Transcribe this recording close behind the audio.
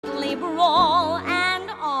brawl and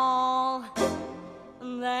all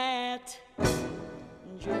that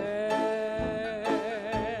jazz.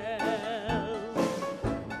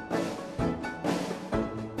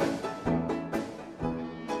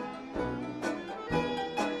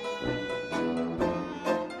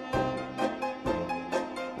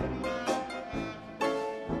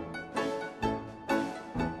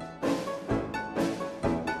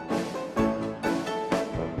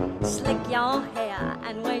 Slick your hair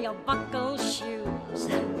and wear your buckle shoes.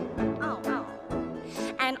 Oh, oh.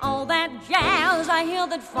 And all that jazz, I hear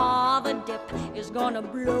that Father Dip is gonna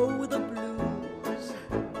blow the blues.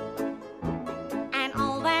 And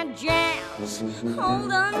all that jazz,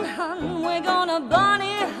 hold on, hun, we're gonna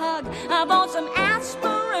bunny hug. I bought some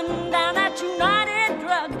aspirin down at United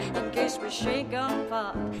Drug in case we shake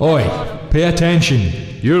up. Oi, pay attention.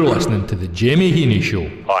 You're listening to the Jamie Heaney Show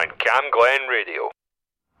on Cam Glen Radio.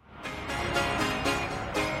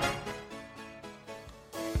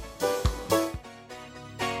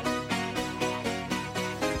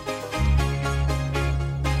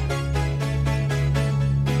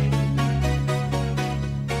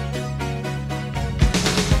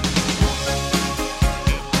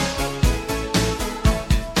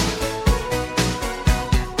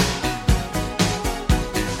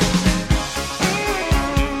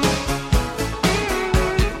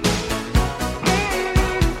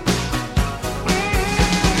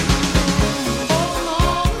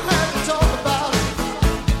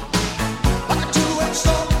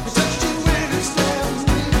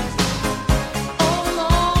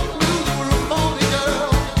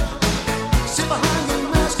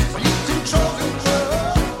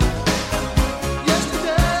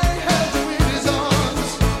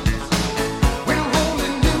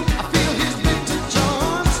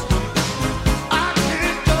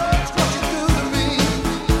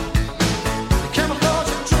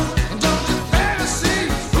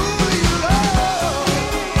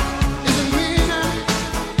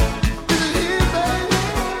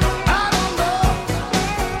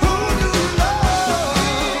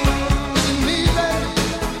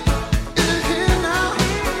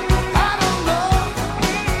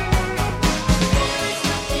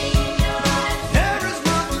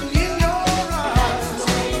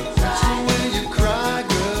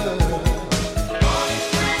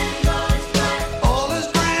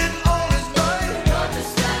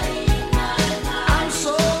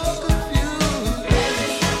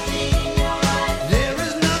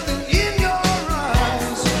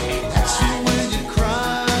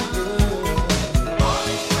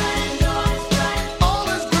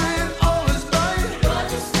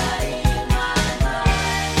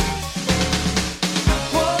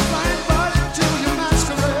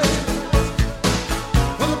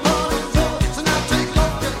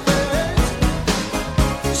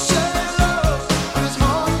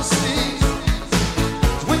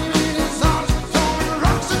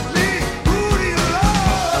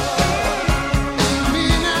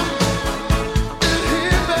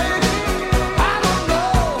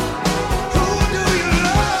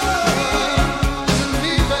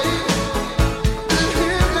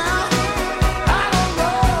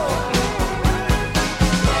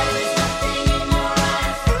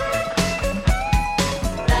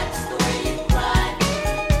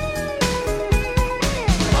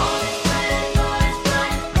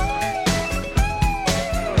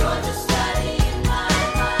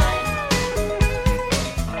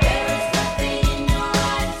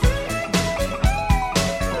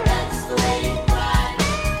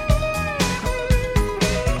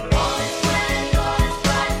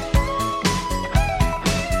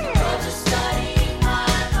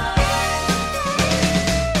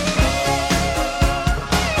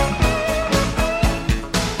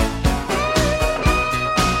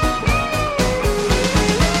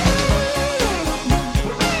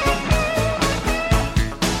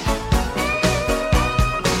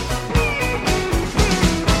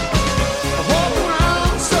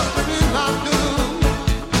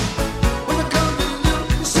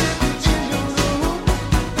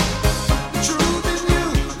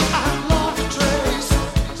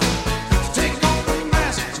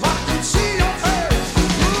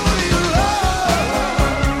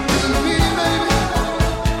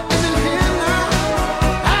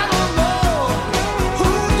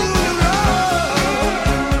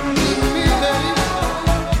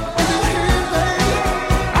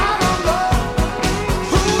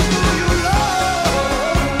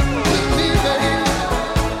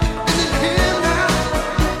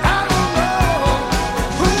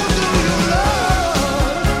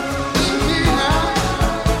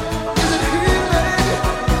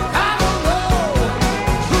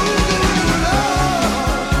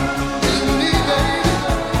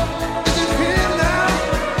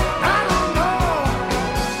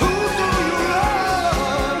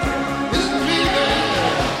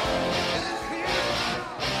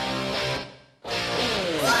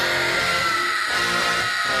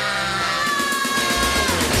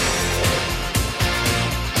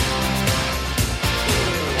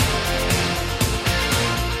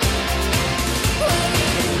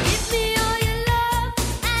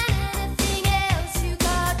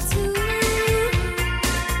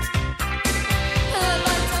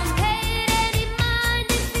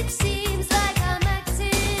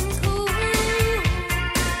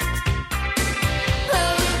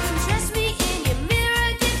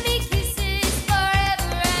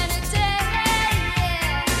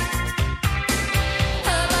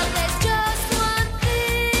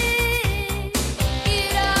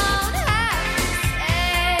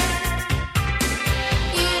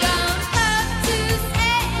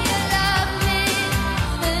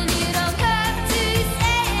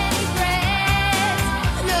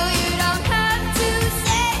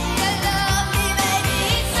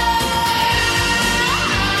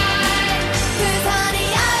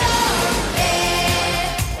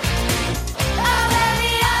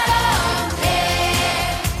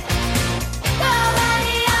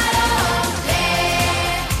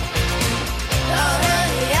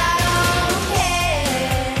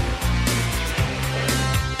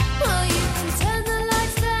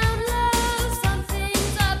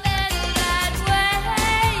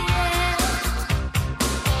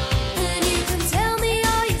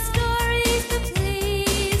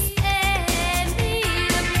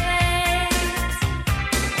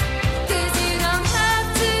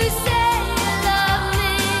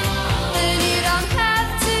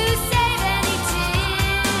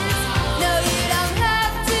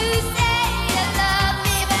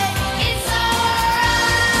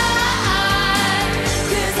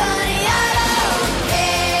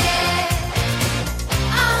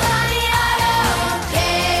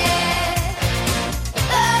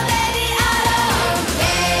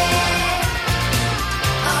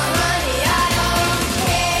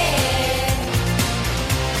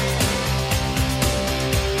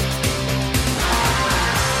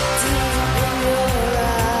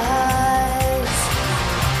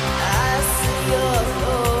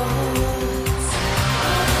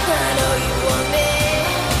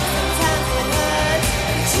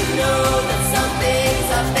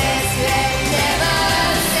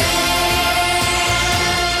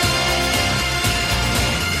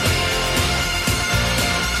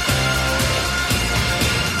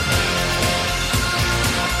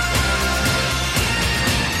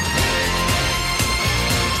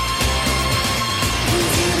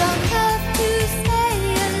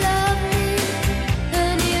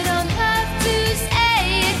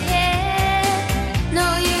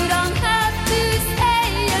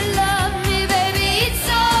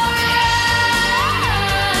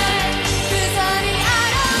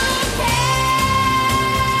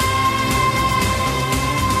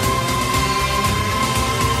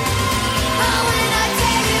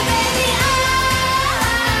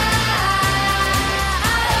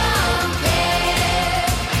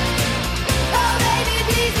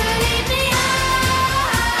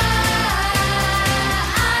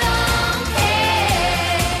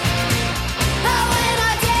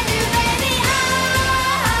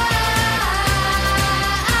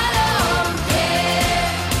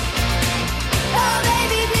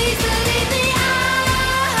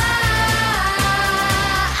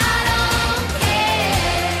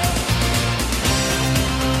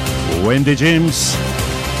 Wendy James.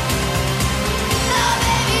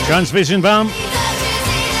 Transvision Vamp.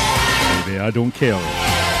 Baby, I don't care.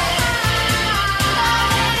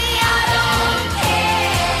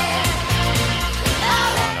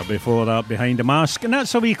 And before that, Behind the Mask. And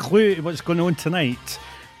that's a wee clue to what's going on tonight.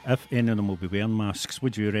 If any of them will be wearing masks,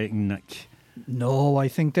 would you reckon, Nick? No, I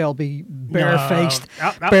think they'll be barefaced.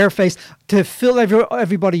 Barefaced. To fill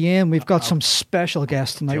everybody in, we've got some special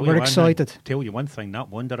guests tonight. We're excited. Tell you one thing, that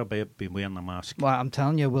Wanderer better be wearing a mask. Well, I'm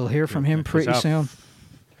telling you, we'll hear from him pretty soon.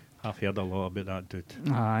 I've heard a lot about that dude.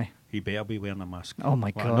 Aye. He better be wearing a mask. Oh,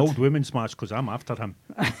 my God. An old woman's mask, because I'm after him.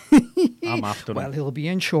 I'm after him. Well, he'll be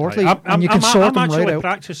in shortly, and you can sort them right out. I'm actually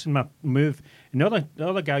practising my move. And the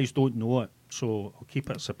other guys don't know it, so I'll keep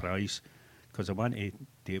it a surprise, because I want to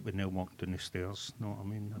do it when they're walking down the stairs. Know what I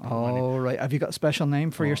mean? Right. Have you got a special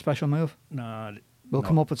name for your special move? Nah. We'll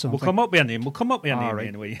come up with something. We'll come up with a name. Right.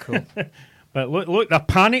 Anyway. Cool. But look, they're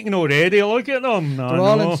panicking already. Look at them.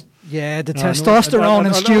 The testosterone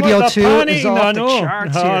in Studio 2 is off the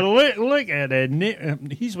charts here. Look at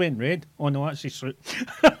it. He's went red. Oh, no, that's his suit.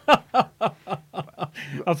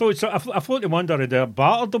 I thought the Wanderer had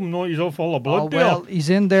battered him. No, he's all full of blood there. Well, he's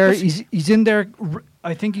in there. He's in there.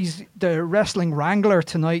 I think he's the wrestling wrangler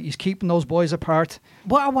tonight. He's keeping those boys apart.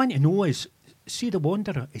 What I want to know is, see the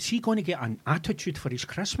Wanderer, is he going to get an attitude for his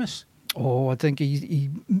Christmas? Oh, I think he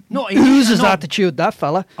oozes attitude, that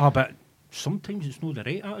fella. But sometimes it's not the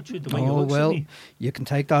right attitude. The way he looks at me. You can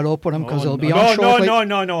take that up with him, because he'll be on shortly.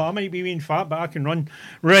 No. I might be being fat, but I can run.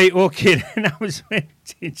 Right, okay. Then I was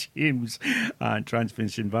Wendy James and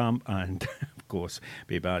Transvision Vamp, and of course,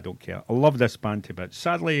 Baby, I Don't Care. I love this band to bits.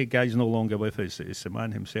 Sadly, the guy's no longer with us. It's the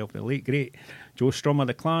man himself, the late great Joe Strummer,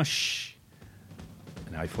 The Clash,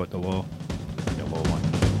 and I Fought the Law, and the Law won.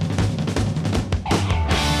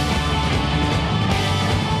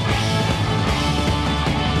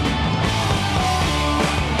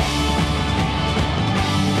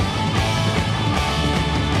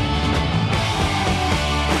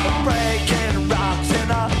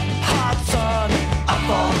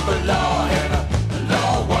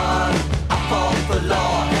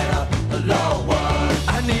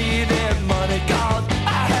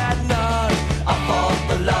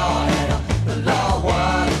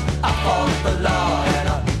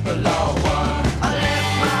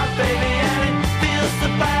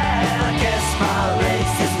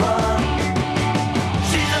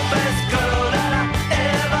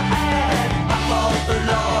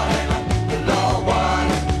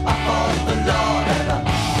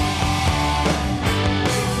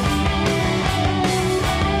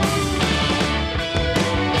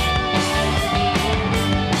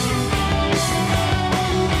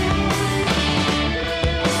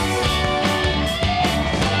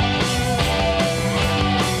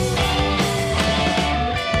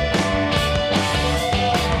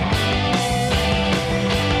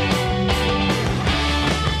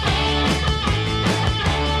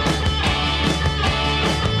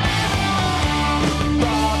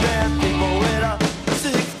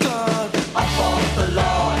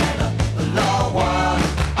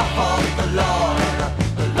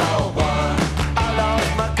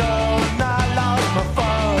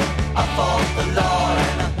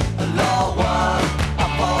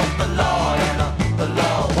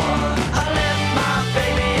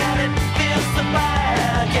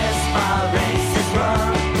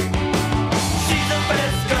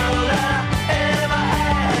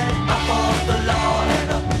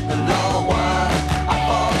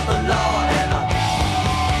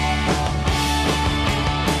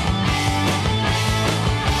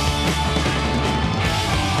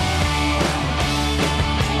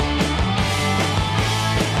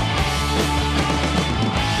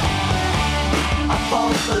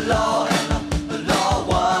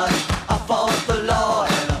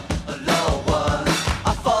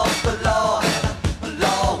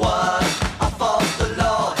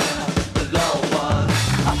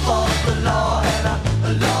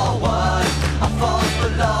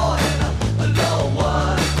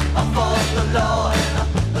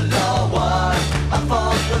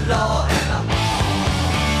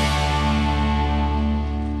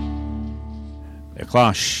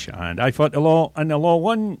 Clash, and I Fought the Law, and the Law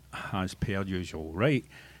won, as per usual. Right,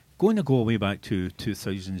 going to go way back to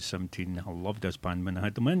 2017. I loved this band when I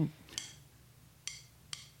had them in.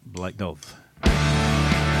 Black Dove.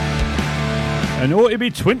 And to be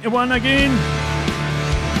 21 again.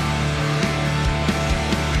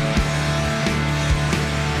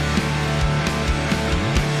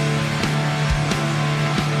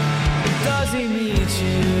 Does he meet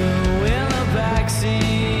you in the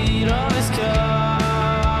backseat of his car?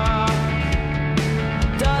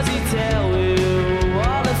 Does he tell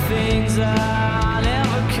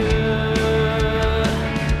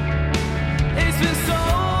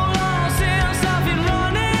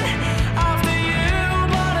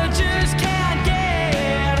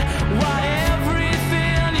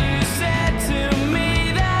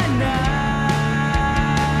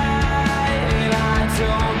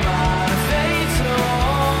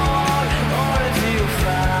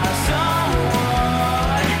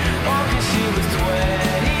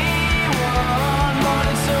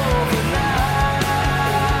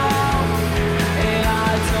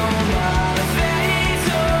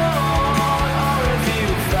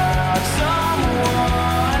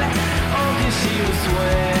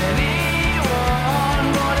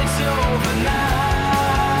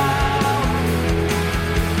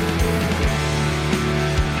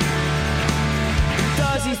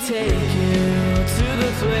take you to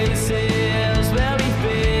the places where we've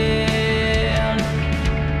been?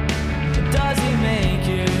 Does he make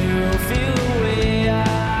you feel the way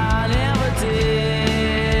I never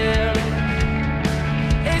did?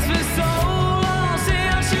 It's been so long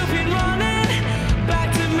since you've been running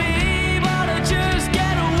back to me, but I just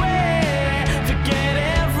get away. Forget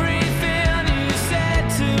everything you said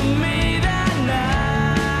to me that night.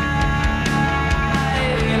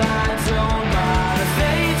 And I don't mind if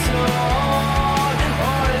they talk,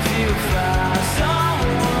 or if you found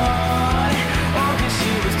someone, or 'cause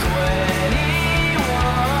she was 21,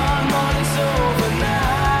 but it's over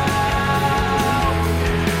now.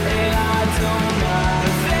 And I don't mind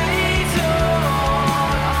if they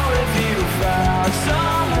talk, or if you found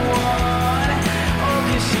someone, or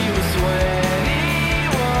 'cause she was 21,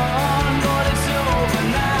 but it's over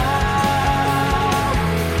now.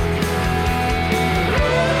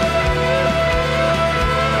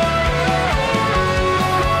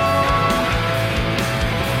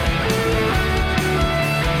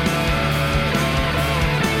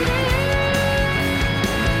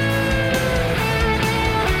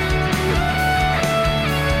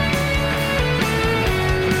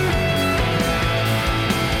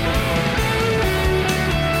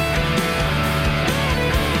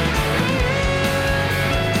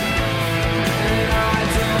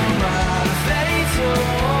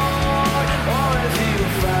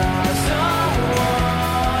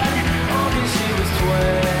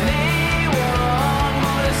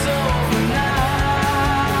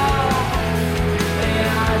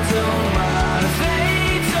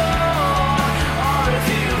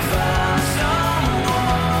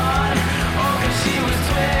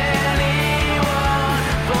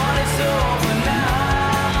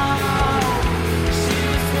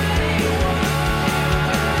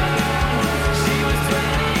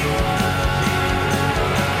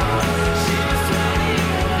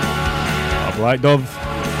 Black Dove.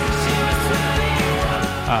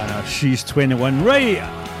 No, she's 21. Right.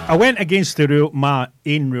 I went against my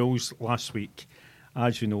own rules last week.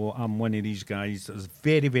 As you know, I'm one of these guys. There's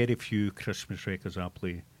very, very few Christmas records I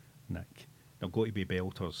play, Nick. They've got to be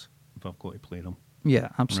belters if I've got to play them. Yeah,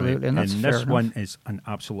 absolutely. Right. And that's fair this enough. one is an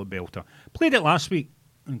absolute belter. Played it last week.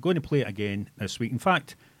 I'm going to play it again this week. In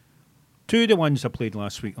fact, two of the ones I played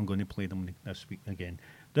last week, I'm going to play them this week again.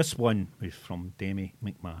 This one is from Demi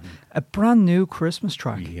McMahon. A brand new Christmas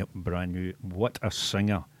track. Yep, brand new. What a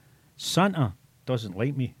singer. Santa doesn't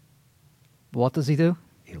like me. What does he do?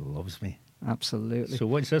 He loves me. Absolutely. So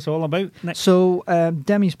what's this all about, Nick? So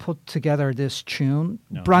Demi's put together this tune,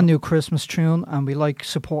 brand new Christmas tune, and we like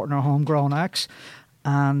supporting our homegrown acts.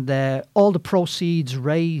 And all the proceeds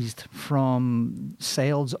raised from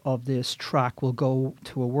sales of this track will go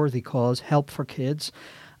to a worthy cause, Help for Kids.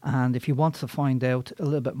 And if you want to find out a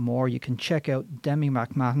little bit more, you can check out Demi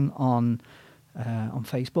McMahon on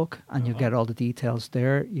Facebook, and you'll get all the details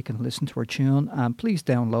there. You can listen to her tune, and please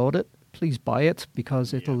download it. Please buy it,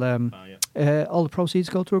 because it'll all the proceeds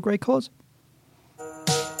go to a great cause.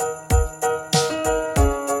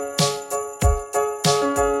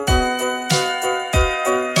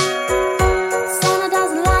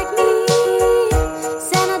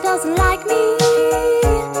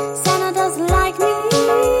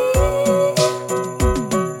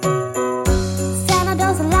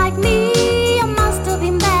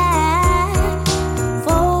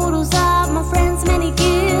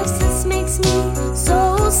 Makes me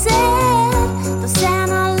so sad. The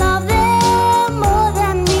Santa love them.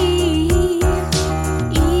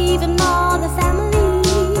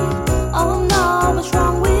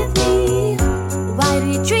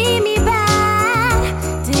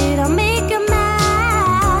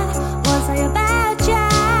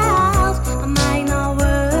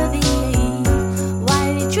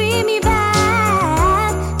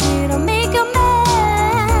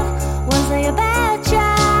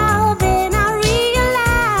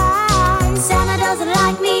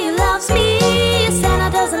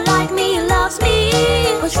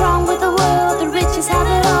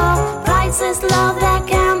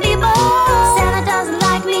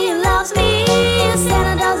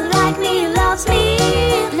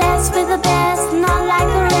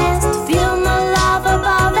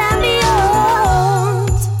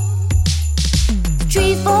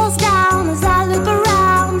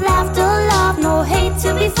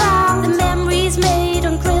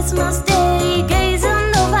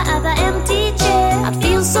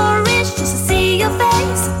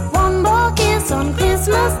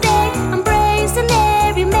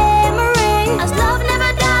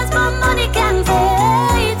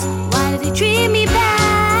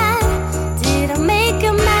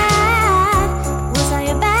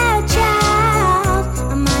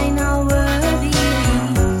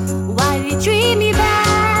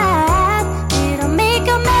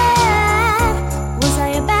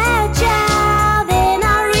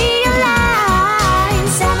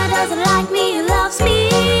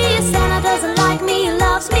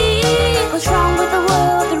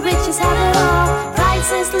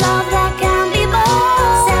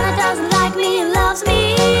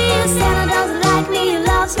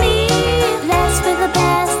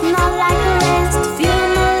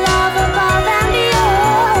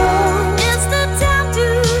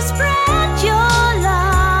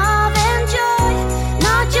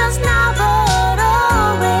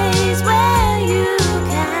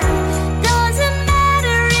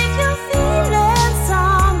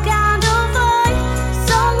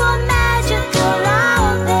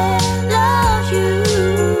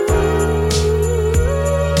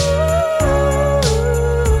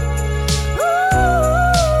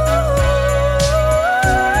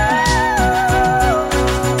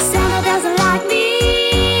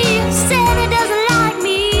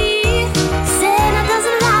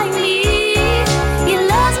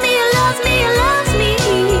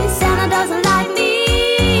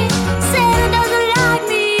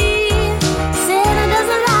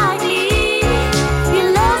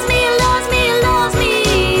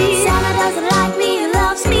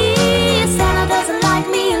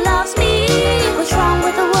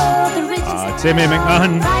 Timmy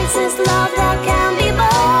McMahon. Priceless love that can be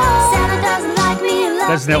bought. Santa doesn't like me, he loves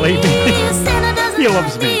Doesn't like me. Santa doesn't He like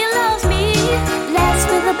loves me. he loves me. Blessed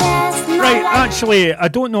with the best. Right, actually, I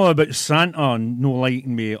don't know about Santa no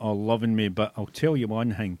liking me or loving me, but I'll tell you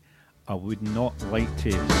one thing. I would not like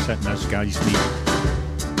to sit in this guy's knee.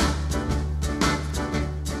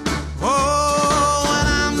 Oh, and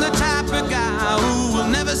I'm the type of guy who will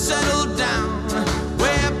never settle down.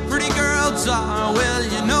 Where pretty girls are, well,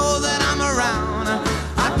 you know that I'm around.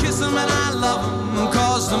 I kiss them and I love them,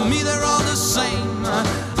 cause to me they're all the same.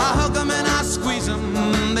 I hug them and I squeeze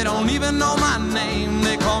them, they don't even know my name.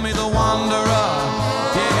 They call me the Wanderer,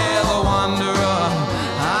 yeah, the Wanderer.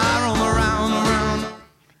 I roam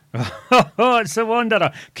around. Oh, it's a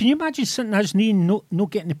Wanderer. Can you imagine sitting on his knee and not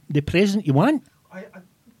getting the present you want?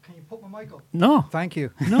 Can you put my mic up? No. Thank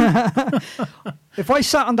you. No. If I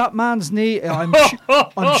sat on that man's knee, I'm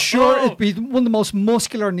sure it'd be one of the most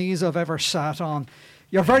muscular knees I've ever sat on.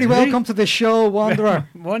 You're very welcome to the show, Wanderer.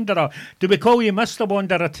 Wanderer. Do we call you Mr.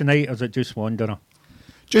 Wanderer tonight, or is it just Wanderer?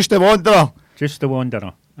 Just the Wanderer. Just the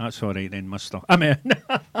Wanderer. That's all right then, Mister. I mean,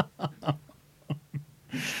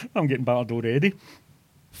 I'm getting battered already.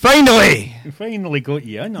 Finally, We finally got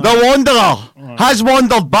you in. the Wanderer has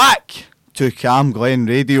wandered back to Cam Glen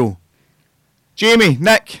Radio. Jamie,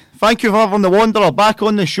 Nick, thank you for having the Wanderer back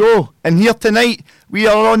on the show. And here tonight, we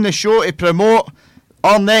are on the show to promote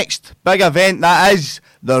our next big event, that is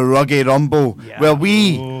the Rugby Rumble, where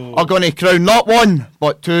we are going to crown not one,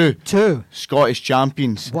 but two Scottish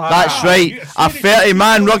champions. Wow. That's right, a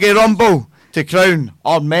 30-man Rugby Rumble to crown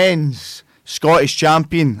our men's Scottish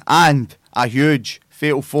champion, and a huge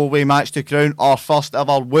fatal four-way match to crown our first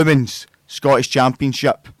ever women's Scottish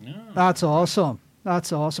championship. That's awesome.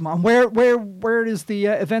 That's awesome. And where is the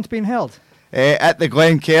event being held? At the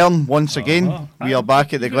Glencairn once again. We are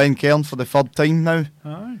back at the Glencairn for the third time now.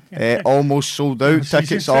 Almost sold out.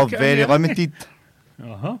 Tickets are very limited.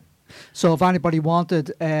 So if anybody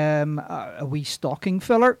wanted a wee stocking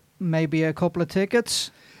filler, maybe a couple of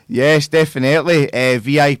tickets. Yes, definitely.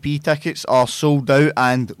 VIP tickets are sold out,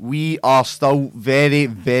 and we are still very,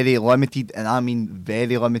 very limited, and I mean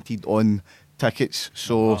very limited on tickets.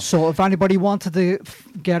 So if anybody wanted to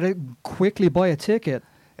get it, quickly buy a ticket.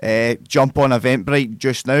 Jump on Eventbrite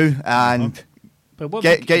just now and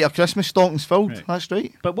get your Christmas stockings filled. Right. That's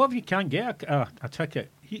right. But what if you can't get a ticket?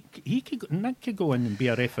 Nick could go in and be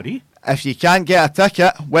a referee. If you can't get a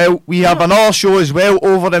ticket, well, we have another show as well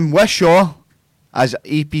over in Wishaw, as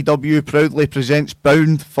APW proudly presents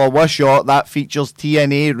Bound for Wishaw. That features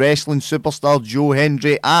TNA wrestling superstar Joe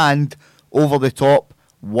Hendry and over the top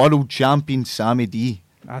world champion Sammy D.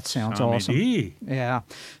 That sounds Sammy awesome. D. Yeah.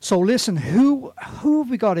 So listen, who have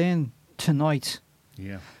we got in tonight?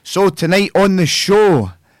 Yeah. So tonight on the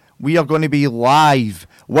show, we are going to be live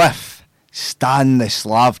with Stan the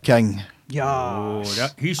Slav King. Oh,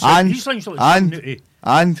 he sounds like something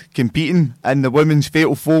and competing in the women's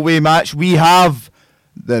fatal four-way match, we have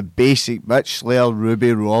the basic bitch slayer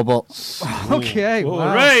Ruby Roberts. Okay. Oh,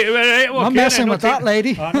 wow. right. Okay, I'm messing with that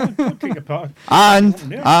lady. Don't take it apart.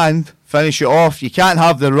 And finish it off, you can't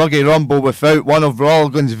have the Rugby Rumble without one of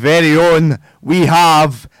Rorgan's very own. We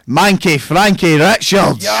have Manky Frankie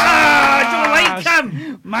Richards. I don't like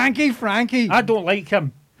him. Manky Frankie. I don't like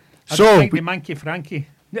him. I So don't like the Manky Frankie.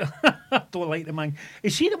 I don't like the man.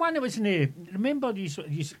 Is he the one that was in the... Remember you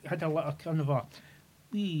had a little kind of a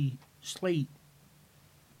wee slight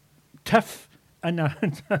tiff in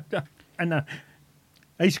a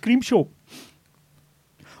ice cream shop?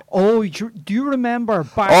 Oh, do you remember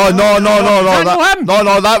back? Oh, no. him?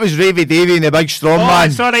 That was Ravy Davy and the big strong man.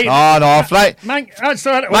 That's all right. No. That's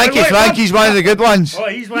all right. Manky Frankie's one of the good ones. Oh,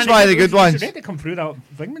 he's one of the good ones. He's ready to come through that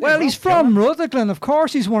thing. Well, he's from Rutherglen. Of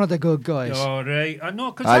course he's one of the good guys. All right. I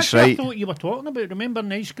know, because That's that's what I right. thought you were talking about. Remember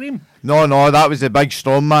the ice cream? No, that was the big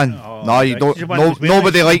strong man. No, you right. don't. He's the one who's wearing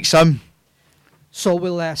Nobody ice likes him. So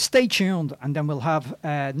we'll stay tuned, and then we'll have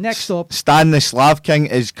next up. Stan the Slav King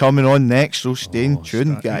is coming on next, so stay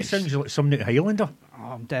tuned, He guys. sounds like somebody Highlander.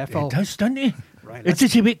 Oh, He defo. does, doesn't he? Right,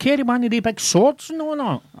 Does he carry one of the big swords and all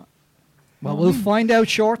that? Well, we'll find out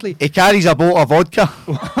shortly. He carries a bottle of vodka.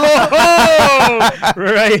 Oh,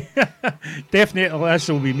 right. Definitely this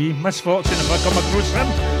will be me. Misfortune if I come across him.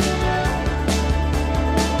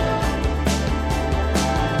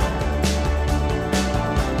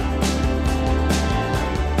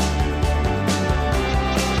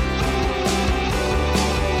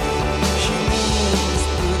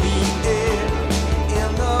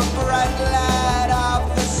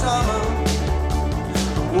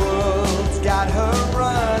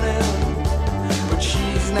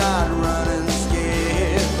 Not running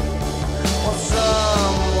scared, or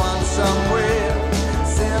someone somewhere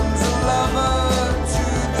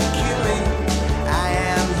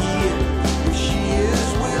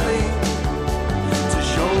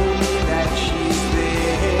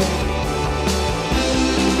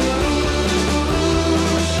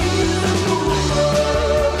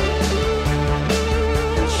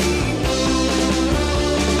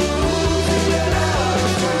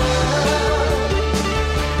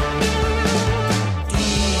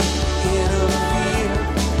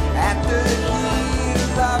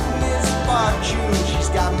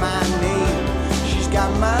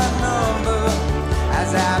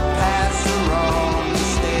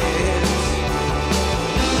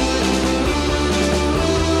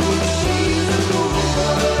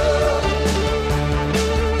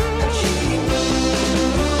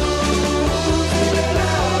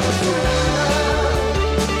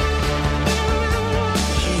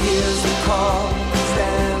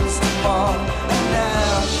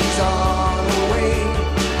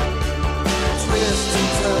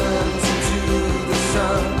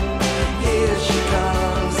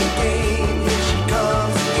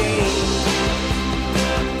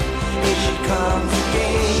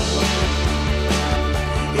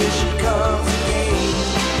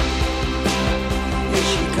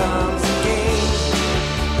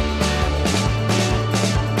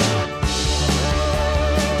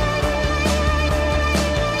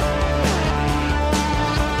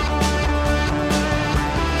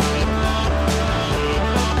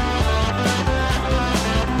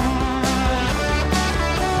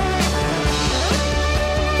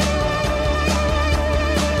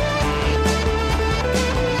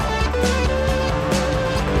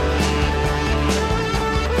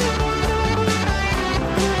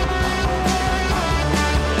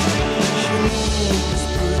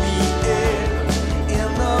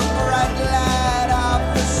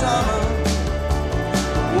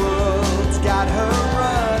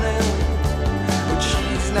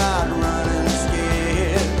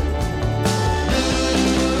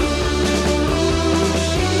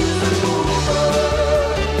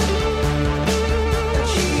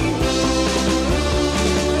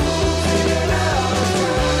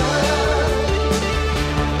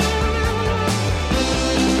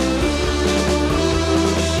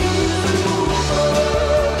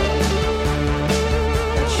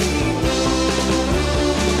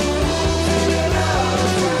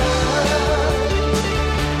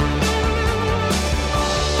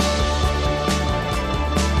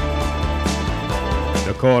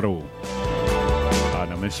Coral.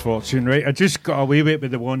 And a misfortune, right? I just got away with it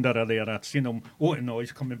with the Wanderer there. I'd seen him. Oh, no,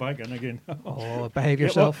 he's coming back in again. Oh, behave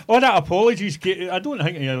yourself. Oh, that apologies. I don't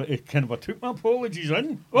think he kind of took my apologies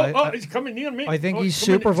in. He's coming near me. I think he's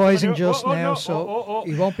coming supervising here. just now, no, so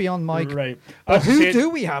he won't be on mic. Right. But who said-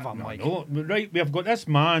 do we have on mic? No, right, we have got this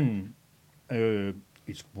man.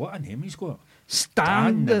 He's what a name he's got.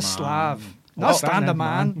 Stan the Slav. Not Stan the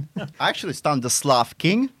man. Actually, Stan the Slav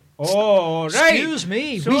King. Oh, right. Excuse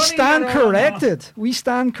me. Sorry, we stand Your corrected. We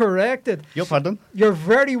stand corrected. Your pardon? You're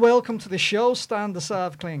very welcome to the show, Stan the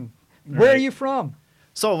Slav King. Where are Right. you from?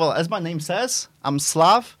 So, well, as my name says, I'm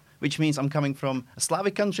Slav, which means I'm coming from a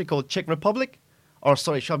Slavic country called Czech Republic. Or,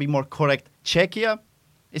 sorry, shall be more correct, Czechia.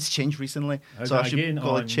 It's changed recently, How's so I that should again?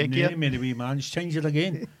 call it Czechia. Name of the wee man. Just change it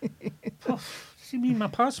again. See me, my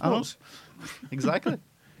passports. Exactly.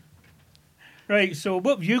 Right, so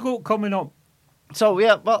what have you got coming up? So,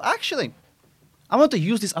 yeah, well, actually, I want to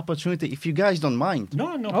use this opportunity, if you guys don't mind.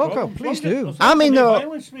 No, no Okay, problem. please There's do. not I'm in any the-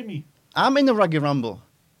 violence with me. I'm in the Rugby Rumble.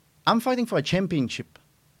 I'm fighting for a championship,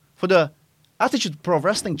 for the Attitude Pro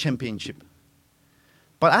Wrestling Championship.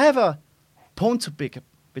 But I have a pawn to pick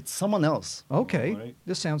with someone else. Okay. Right.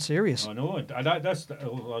 This sounds serious. I know. I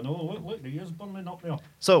know. Look, the ears burning up there.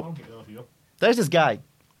 So- I'll get out here. There's this guy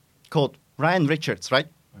called Ryan Richards, right?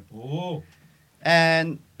 Oh.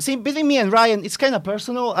 And see, between me and Ryan, it's kind of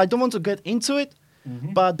personal. I don't want to get into it,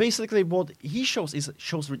 but basically, what he shows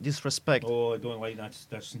disrespect. Oh, I don't like that.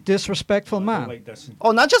 That's Disrespectful I man. don't like this.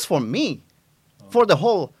 Oh, not just for me, for the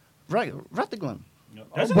whole Rutherglen. No.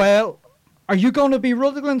 Well, are you going to be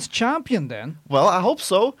Rutherglen's champion then? Well, I hope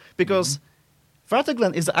so, because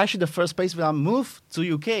Rutherglen is actually the first place where I moved to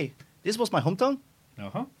UK. This was my hometown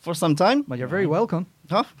Uh-huh. for some time. Well, you're very welcome.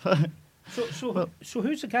 Huh? So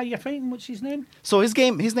who's the guy you're fighting? What's his name? So his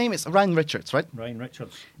name is Ryan Richards, right? Ryan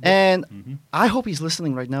Richards. And I hope he's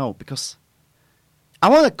listening right now, because I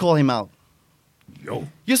want to call him out. Yo.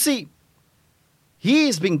 You see,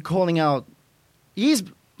 he's been calling out.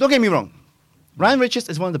 Don't get me wrong. Ryan Richards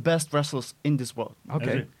is one of the best wrestlers in this world.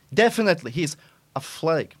 Okay. Is Definitely, he's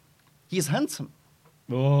athletic. He's handsome.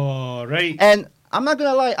 Oh, right. And I'm not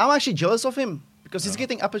gonna lie, I'm actually jealous of him because he's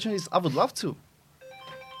getting opportunities I would love to.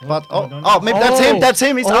 But maybe that's him. That's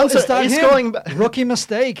him. He's is answering. that He's him? going back. Rookie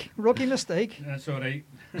mistake. Rookie mistake. That's all right.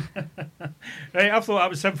 Right, I thought that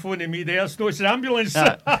was him phoning me there. No, it's an ambulance.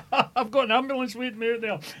 Yeah. I've got an ambulance waiting me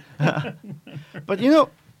out there. But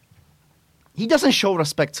he doesn't show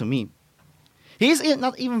respect to me. He's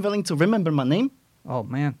not even willing to remember my name. Oh,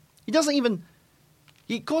 man. He doesn't even.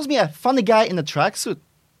 He calls me a funny guy in a tracksuit.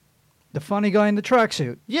 The funny guy in the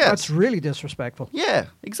tracksuit. Yes. That's really disrespectful. Yeah,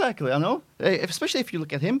 exactly. I know. Especially if you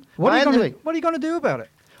look at him. What are But you anyway, going to do about it?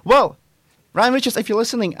 Well, Ryan Richards, if you're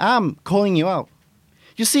listening, I'm calling you out.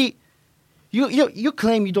 You see, you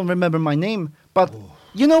claim you don't remember my name, but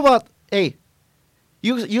you know what? Hey,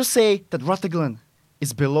 you say that Rutherglen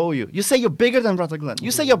is below you. You say you're bigger than Rutherglen.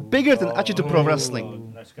 You say you're bigger than Attitude Pro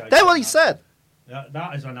Wrestling. This guy- That's what he said.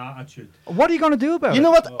 That is an attitude. What are you going to do about it? You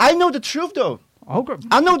know what? I know the truth, though. Oh, good.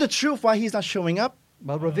 I know the truth why he's not showing up.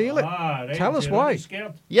 Well, reveal it. Right. Tell us He's why. running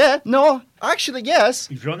Scared. Yeah, no, actually, yes.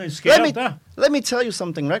 He's running scared. Let me tell you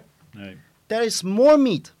something, right? Right. There is more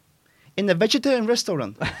meat in a vegetarian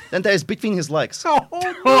restaurant than there is between his legs.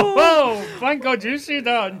 Oh, thank God you see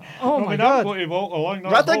that. Oh, my I'm God. going to walk along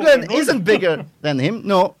that Rutherglen whole road. isn't bigger than him.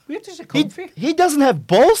 No. Where does it come from? He doesn't have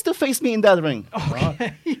balls to face me in that ring.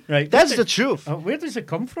 Right. That's where's the it- truth. Where does it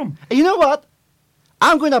come from? And you know what?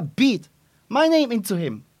 I'm going to beat my name into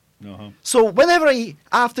him. Uh-huh. So whenever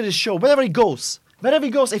after the show, wherever he goes,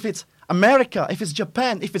 if it's America, if it's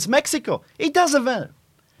Japan, if it's Mexico, it doesn't matter.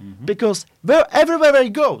 Because everywhere where he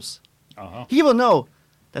goes, Uh-huh. he will know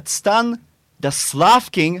that Stan, the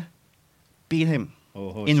Slav King, beat him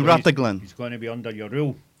in so Rutherglen. He's going to be under your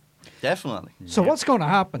rule. Definitely. So what's going to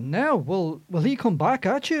happen now? Will he come back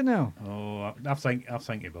at you now? Oh, I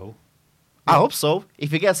think he will. I hope so.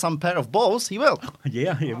 If he gets some pair of balls, he will.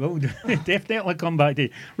 Yeah, he will definitely come back to you.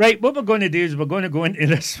 Right, what we're going to do is we're going to go into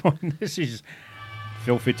this one. This is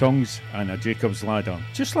Filthy Tongues and a Jacob's Ladder.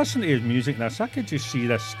 Just listen to his music. This I could just see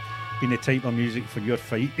this being the type of music for your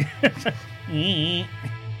fight.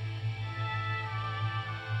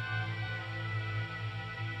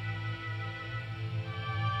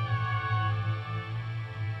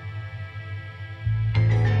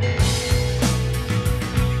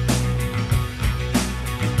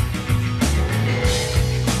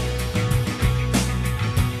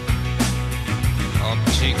 Up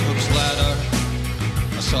Jacob's ladder,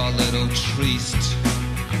 I saw a little priest.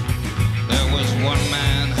 There was one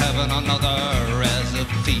man having another as a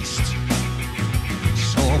feast.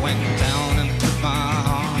 So I went down and put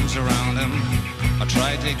my I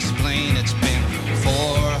tried to explain it's been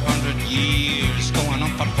 400 years, going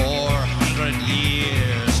on for 400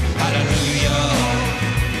 years. Hallelujah,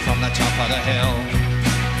 from the top of the hill,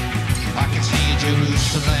 I can see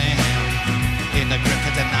Jerusalem in the grip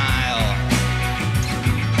of the Nile.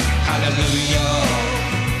 Hallelujah,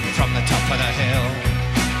 from the top of the hill,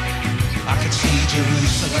 I can see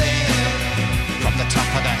Jerusalem from the top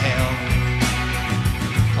of the hill.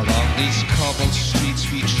 Along these cobbled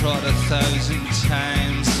streets we trod 1,000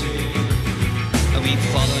 times, and we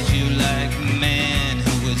followed you like men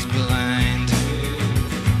who was blind.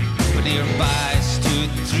 But nearby stood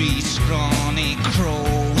 3 scrawny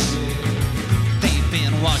crows. They've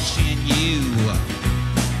been watching you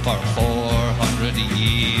for 400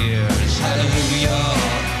 years. Hallelujah,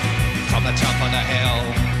 from the top of the hill,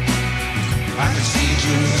 I can see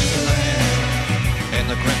Jerusalem in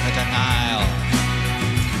the grip of the Nile.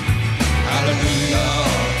 Hallelujah,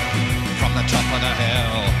 from the top of the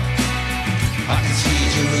hill, I can see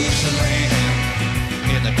Jerusalem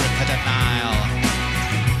in the grip of the Nile.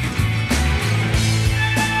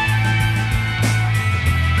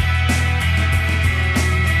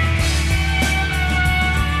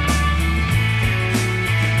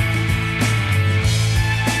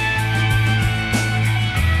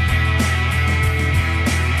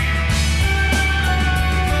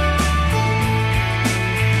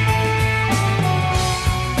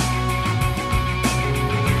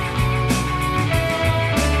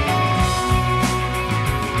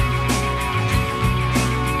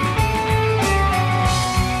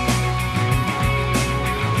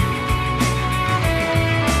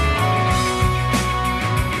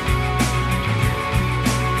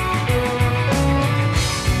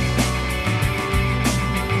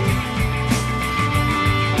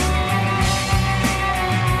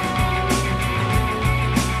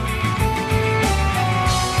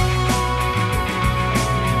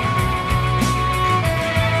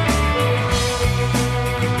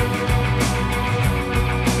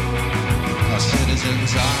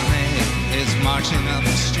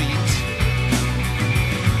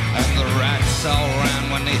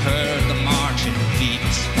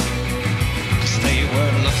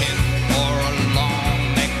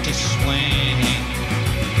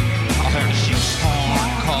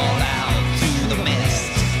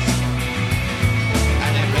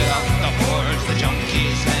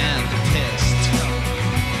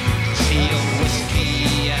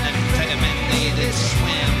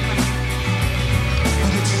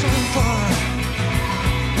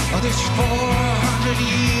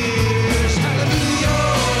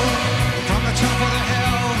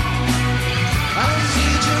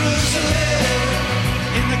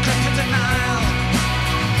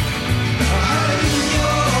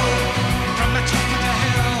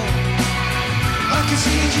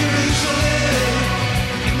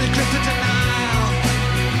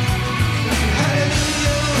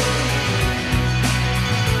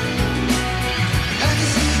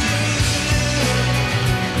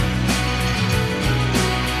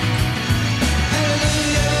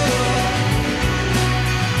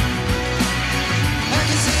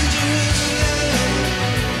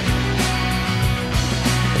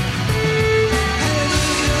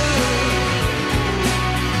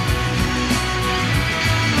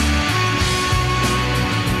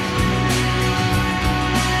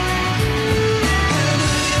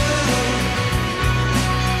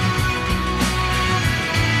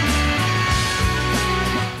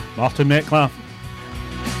 Martin Metcalf.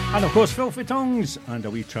 And of course, Filthy Tongues. And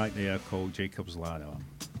a wee track there called Jacob's Ladder.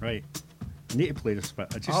 Right. I need to play this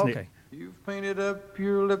bit. I just need. You've painted up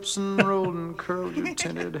your lips and rolled and curled your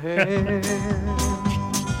tinted hair.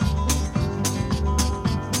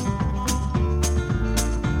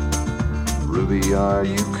 Ruby, are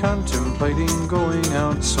you contemplating going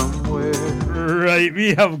out somewhere? Right,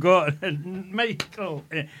 we have got Michael.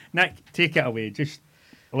 Nick, take it away. Just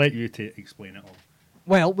I'll let you explain it all.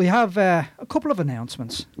 Well, we have a couple of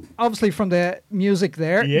announcements. Obviously, from the music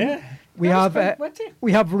there. Yeah. We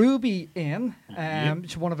have Ruby in,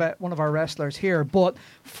 she's one of our wrestlers here. But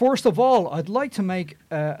first of all, I'd like to make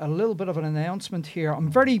a little bit of an announcement here. I'm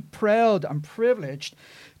very proud and privileged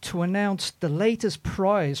to announce the latest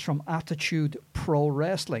prize from Attitude Pro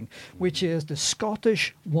Wrestling, which is the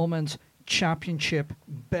Scottish Women's Championship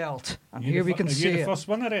belt. And here we can see You're the it. first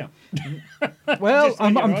winner there. Well, Just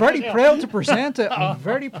I'm like you're very right proud to present it. I'm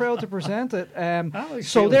very proud to present it. looks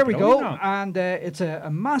So really there we go. brilliant, And it's a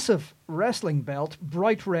massive wrestling belt,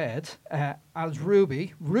 bright red, as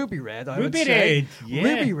ruby red, I would Ruby say. red, yeah.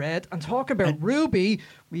 Ruby red. And talk about Ruby,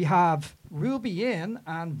 we have Ruby in,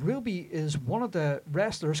 and Ruby is one of the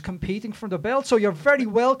wrestlers competing for the belt. So you're very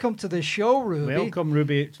welcome to the show, Ruby. Welcome,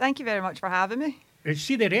 Ruby. Thank you very much for having me.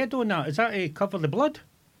 See the red on that? Is that to cover the blood?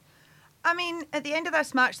 I mean, at the end of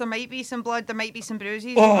this match, there might be some blood, there might be some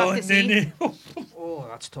bruises. We'll have to see. Oh,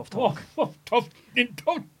 that's tough Oh, talk. tough.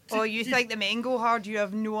 Oh, you think the men go hard? You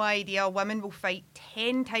have no idea. Women will fight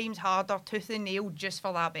 10 times harder, tooth and nail, just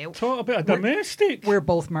for that belt. Talk about a domestic. We're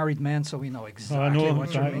both married men, so we know exactly what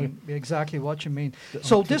exactly. you mean. Exactly what you mean.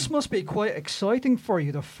 So this must be quite exciting for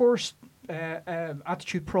you. The first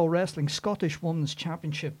Attitude Pro Wrestling Scottish Women's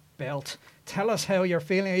Championship belt. Tell us how you're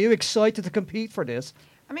feeling. Are you excited to compete for this?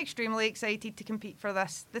 I'm extremely excited to compete for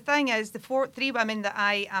this. The thing is, the three women that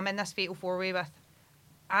I am in this fatal four-way with,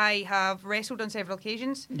 I have wrestled on several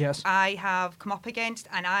occasions. Yes. I have come up against,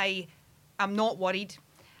 and I am not worried.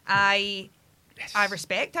 I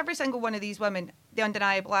respect every single one of these women. The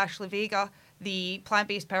undeniable Ashley Vega, the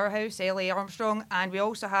plant-based powerhouse Ellie Armstrong, and we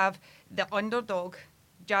also have the underdog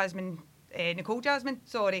Nicole Jasmine.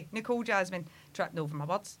 Tripping over my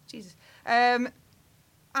words. Jesus.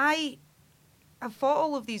 I have fought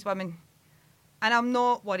all of these women, and I'm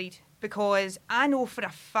not worried because I know for a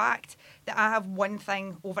fact that I have one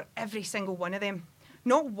thing over every single one of them.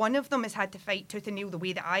 Not one of them has had to fight tooth and nail the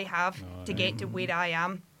way that I have to get to where I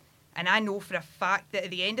am. And I know for a fact that at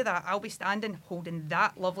the end of that, I'll be standing holding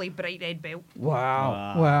that lovely bright red belt.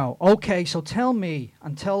 Wow. Okay, so tell me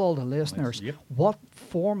and tell all the listeners, what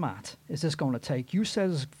format is this going to take? You said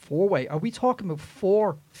it's four-way. Are we talking about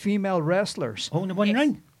 4 female wrestlers? All in the one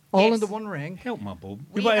ring? All in the one ring? Help my Bob.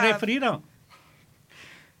 You want to referee that?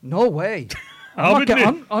 No way.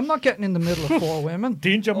 I'm not getting in the middle of 4 women.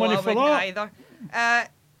 Danger money for that. Either.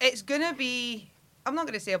 It's going to be, I'm not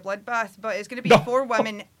going to say a bloodbath, but it's going to be 4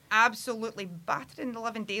 women absolutely battering the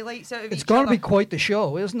living daylights out of each other. It's going to be quite the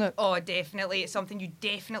show, isn't it? Oh, definitely. It's something you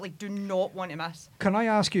definitely do not want to miss. Can I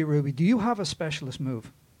ask you, Ruby, do you have a specialist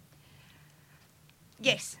move?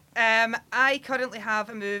 Yes. I currently have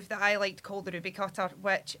a move that I like to call the Ruby Cutter,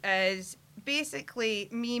 which is basically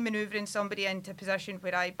me manoeuvring somebody into a position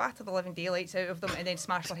where I batter the living daylights out of them and then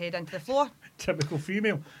smash their head into the floor. Typical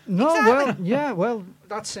female. No, Exactly. well,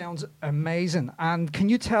 that sounds amazing. And can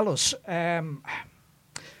you tell us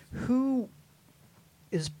who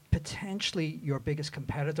is potentially your biggest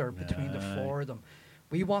competitor between the 4 of them?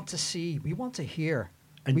 We want to see, we want to hear.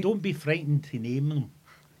 And don't be frightened to name them.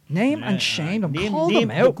 Name and shame them. Call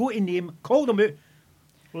them out. Go to name. Call them out.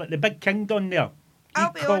 Like the big king done there. I'll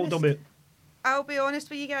He be called honest. them out. I'll be honest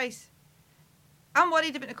with you guys. I'm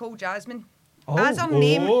worried about Nicole Jasmine. Oh.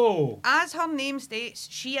 As her name states,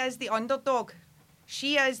 she is the underdog.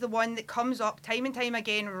 She is the one that comes up time and time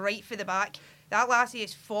again right for the back. That lassie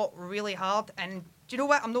has fought really hard, and do you know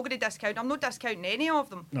what? I'm not going to discount. I'm not discounting any of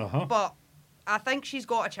them, but I think she's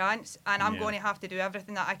got a chance, and I'm going to have to do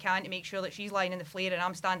everything that I can to make sure that she's lying in the flare and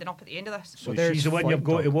I'm standing up at the end of this. So she's the one you've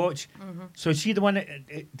got to watch. So is she the one that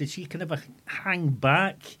did she kind of hang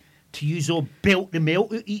back to use all belt the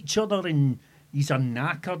melt at each other, and he's a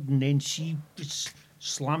knackered, and then she just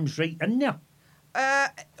slams right in there?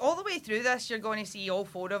 All the way through this, you're going to see all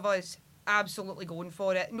 4 of us absolutely going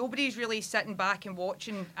for it. Nobody's really sitting back and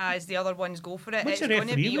watching as the other ones go for it. What's it's the going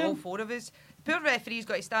to be referee all then? 4 of us. The poor referee's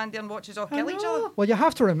got to stand there and watch us all kill each other. Well, you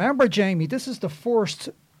have to remember, Jamie, this is the first,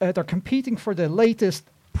 they're competing for the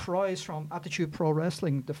latest prize from Attitude Pro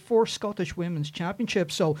Wrestling, the 4th Scottish Women's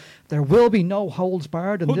Championship, so there will be no holds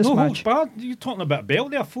barred in this no match. holds barred? You're talking about a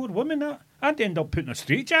belt there, 4 women. I'd end up putting a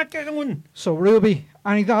straitjacket on. So, Ruby,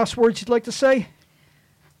 any last words you'd like to say?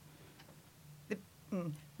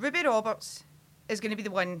 Ruby Roberts is going to be the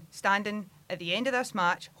one standing at the end of this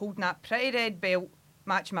match holding that pretty red belt,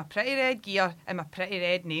 matching my pretty red gear and my pretty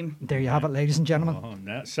red name. There you have it, ladies and gentlemen. Oh,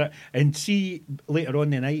 that's it. And see, later on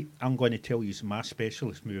the night, I'm going to tell you my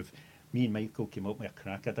specialist move. Me and Michael came up with a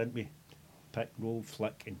cracker, didn't we? Pick, roll,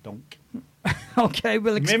 flick and dunk. Okay,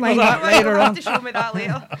 we'll explain Remember that later You'll have on. to show me that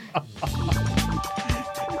later.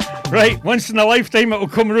 Right, once in a lifetime it'll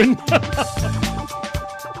come round.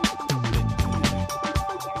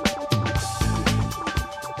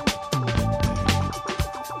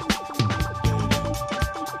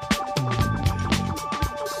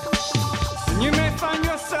 And you may find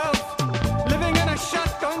yourself living in a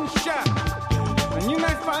shotgun shack. And you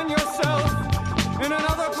may find yourself in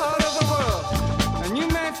another part of the world. And you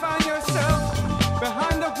may find yourself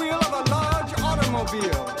behind the wheel of a large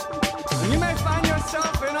automobile. And you may find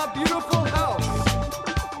yourself in a beautiful house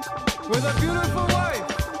with a beautiful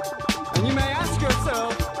wife. And you may ask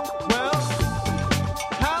yourself, well,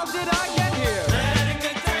 how did I get here? Letting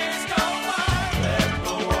the days go by, let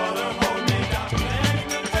the water hold me down. Letting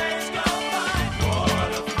the days go by,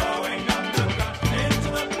 water flowing underground into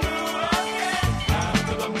the blue again.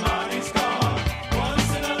 After the money's gone, once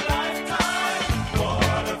in a lifetime,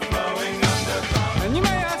 water flowing underground. And you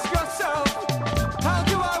may ask yourself, how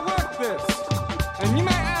do I work this? And you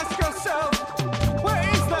may ask yourself, where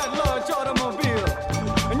is that large automobile?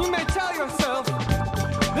 And you may tell yourself,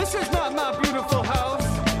 this is not my beautiful house.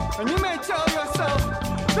 And you may tell yourself,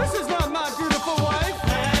 this is not my beautiful wife.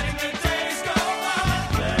 Letting the days go by,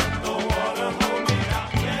 let the water hold me down.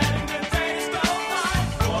 Letting the days go by,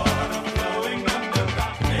 water flowing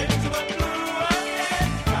underground into the blue again.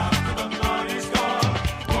 After the money's gone,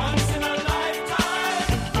 once in a lifetime,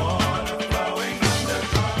 water flowing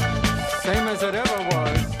underground. Same as it ever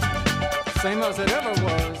was. Same as it ever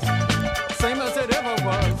was. Same as it ever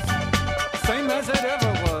was. Same as it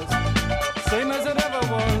ever was. Same as it ever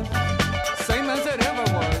was. Same as it ever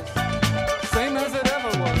was. Same as it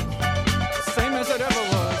ever was. Same as it ever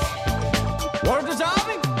was. Water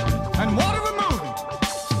dissolving and water removing.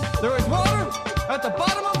 There is water at the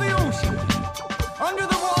bottom of the ocean. Under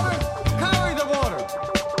the water, carry the water.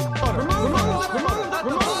 Remove the water at the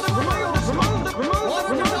bottom of the ocean.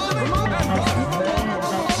 Water dissolving and water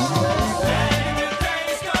letting the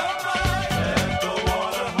days go by, let the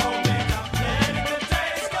water hold me down. Letting the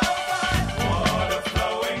days go by, water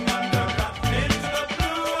flowing underground into the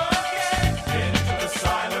blue again, into the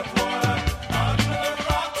silent water, under the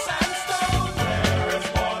rocks and stones. There is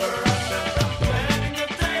water underground. Letting the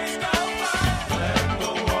days go by, let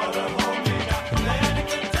the water hold me down. Letting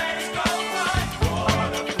the days go by,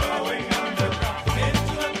 water flowing underground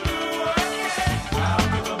into the blue again.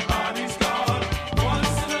 After the body's gone,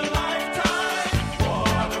 once in a lifetime,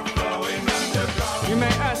 water flowing underground. You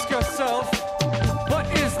may ask yourself, what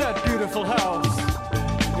is that beautiful house?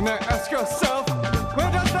 You may ask yourself,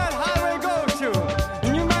 where does that highway go to?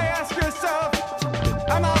 And you may ask yourself,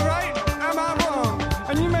 am I right? Am I wrong?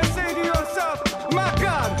 And you may say to yourself, my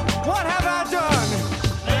God, what have I done?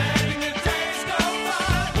 Letting the days go by,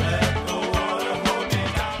 let the water hold me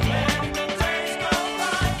down. Letting the days go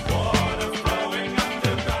by, water flowing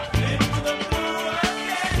underground into the blue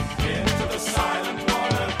again, into the silent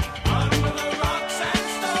water, under the rocks and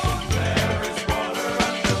stones. There is water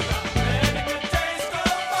underground. Letting the days go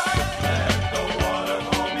by, let the water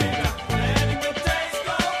hold me down. Letting the days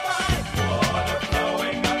go by, water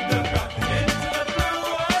flowing underground into the blue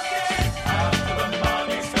again. After the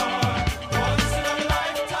money's gone, once in a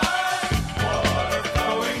lifetime, water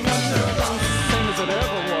flowing underground. Same as it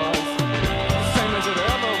ever was. Same as it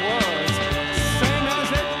ever was. Same as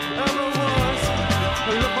it ever was.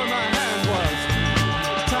 Look where my hand was.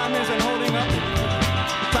 Time isn't holding up.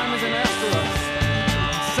 Time isn't after us.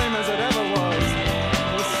 Same as it ever was.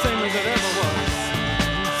 Same as it ever was.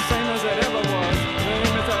 Same as it ever was. Same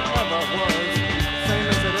as it ever was. Same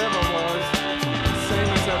as it ever was. Same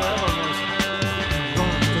as it ever was.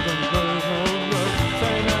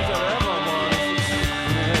 Same as it ever was.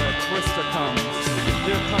 Here a twister comes.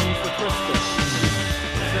 Here comes the twister.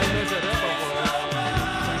 Same as it ever was.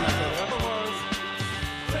 Same as it ever was.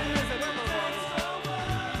 Same as it ever was.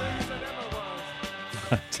 Same as it ever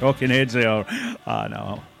was. Talking heads there. Ah,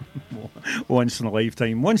 no. Once in a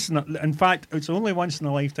lifetime. In fact, it's only once in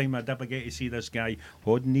a lifetime I'd ever get to see this guy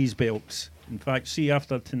holding these belts. In fact, see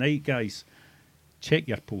after tonight, guys, check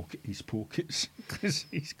his pockets. Because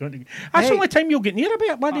he's going to. That's the only time you'll get near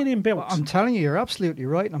about one of them belts. I'm telling you, you're absolutely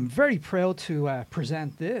right. And I'm very proud to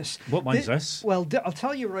present this. What one's this? Well, I'll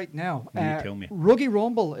tell you right now. You tell me. Ruggy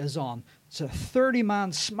Rumble is on. It's a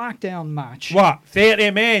 30-man SmackDown match. What?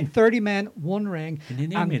 30 men? 30 men, one ring.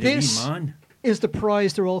 And this is the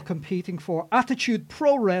prize they're all competing for. Attitude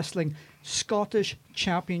Pro Wrestling Scottish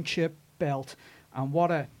Championship belt. And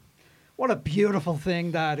what a beautiful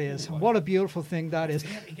thing that is. What a beautiful thing that is.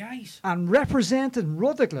 30 guys. And representing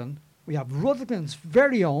Rutherglen, we have Rutherglen's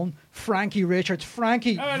very own Frankie Richards.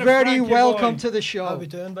 Frankie, Hello, very Frankie welcome boy. to the show. How we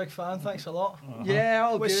doing, big fan? Thanks a lot. Yeah,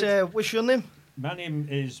 all good. What's your name? My name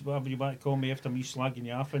is, whatever you want to call me after me slagging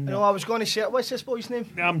you off. No, I was going to say, what's this boy's name?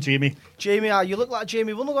 I'm Jamie. Jamie, you look like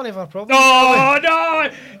Jamie. We're not going to have a problem. Oh, no!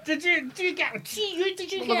 Did you get... See, you, did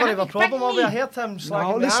you We're get... not going to have a problem, are we? I heard him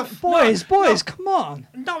slagging me listen, off. boys, come on.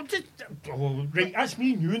 No, just... Oh, right, that's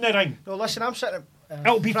me and you in the ring. No, listen, I'm sitting...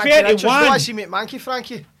 It'll be Frankie 31. Richards. Go and see me at Manky,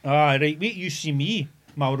 Frankie. Ah, right, wait, you see me.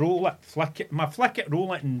 My roll it, flick it,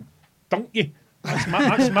 roll it and dunk you.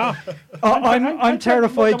 That's my. I'm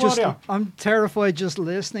terrified. What's the I'm terrified just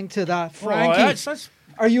listening to that, Oh, Frankie. that's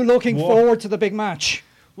Are you looking Whoa. forward to the big match?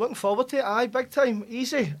 Looking forward to it, aye, big time,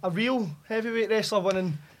 easy. A real heavyweight wrestler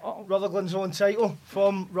winning Rutherglen's own title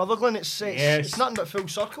from Rutherglen. It's nothing but full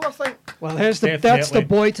circle, I think. Well, that's the Definitely.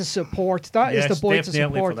 boy to support. That is Yes, the boy to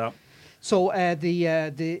definitely support. for that. So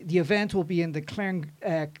the event will be in the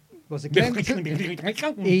was it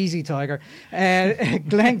Glen? Easy, Tiger.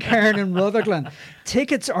 Glencairn and Rutherglen.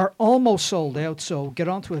 Tickets are almost sold out, so get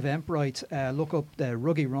onto Eventbrite, look up the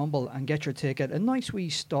Ruggy Rumble and get your ticket. A nice wee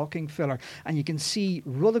stocking filler. And you can see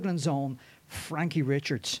Rutherglen's own Frankie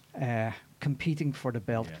Richards competing for the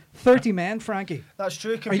belt. 30 men, Frankie. That's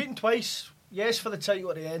true. Competing twice. Yes, for the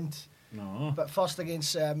title at the end. No. But first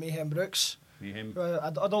against Mayhem Brooks. Mayhem. I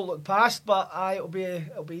don't look past, but it'll be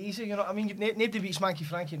easy. You know what I mean? Nobody beats Manky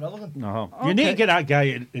Frankie and Rutherglen. No. You need to get that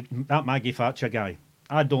guy, that Maggie Thatcher guy.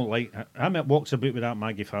 I don't like him. It walks about with that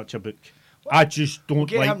Maggie Thatcher book. I just don't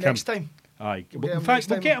Get like him next time. Aye. We'll get In him fact, next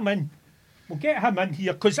we'll time. get him in. We'll get him in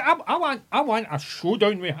here because I want a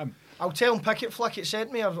showdown with him. I'll tell him pick it, flick it,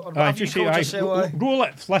 sent me, or Aye, whatever you just say, called aye, yourself. roll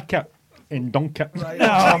it, flick it, and dunk it. Right.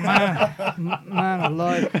 Oh, man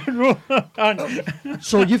alive.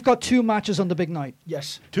 So you've got 2 matches on the big night.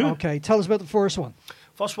 Yes. 2. Okay, tell us about the first one.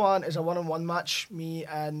 First one is a one-on-one match, me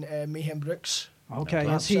and Mayhem Brooks. Okay,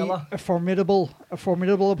 Grab is he Zilla. a formidable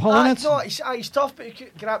opponent? No, he's tough, but he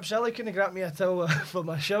grab Zilla, he couldn't grab me until for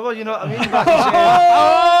my shower, you know what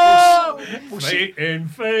I mean? We'll see.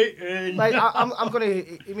 Fighting. Like, I'm going to...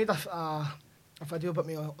 He made a video about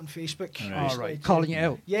me on Facebook. All right, calling you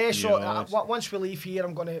out. Yeah, so Yes. once we leave here,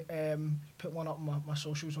 I'm going to put one up on my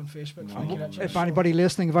socials on Facebook. Frankie Richards. If anybody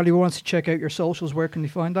listening, if anyone wants to check out your socials, where can they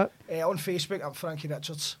find that? On Facebook, I'm Frankie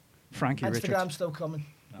Richards. Frankie Instagram's Richards. still coming.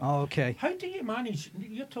 Okay. How do you manage?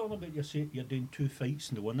 You're talking about you're doing 2 fights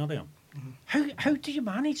in the winner there. How do you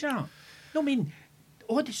manage that? No, I mean,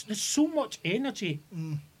 there's so much energy.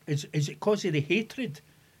 Is it because of the hatred?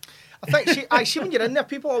 I think, see when you're in there,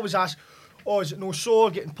 people always ask, oh, is it no sore,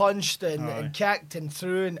 getting punched and kicked and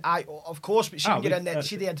through? And of course, but see when you're in there,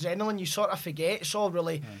 see the adrenaline, you sort of forget. It's all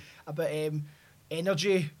really about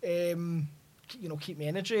energy, keep me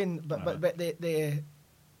energy. And but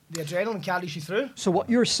the adrenaline carries you through. So what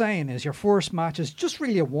you're saying is your first match is just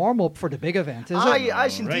really a warm-up for the big event, is it? Aye,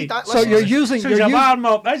 indeed. That, So you're using... So you're it's a using warm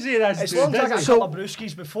up, is it? as long as I get a couple of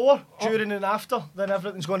brewskis before, during and after, then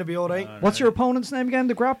everything's going to be all right. what's your opponent's name again?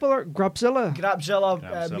 The grappler? Grabzilla?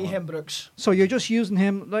 Grabzilla, Mayhem Brooks. So you're just using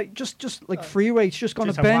him like just like free weights, just going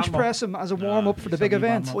Just to a bench warm-up. press him as a warm-up for the big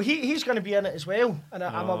event. Well, he's going to be in it as well, and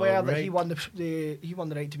I'm aware that he won the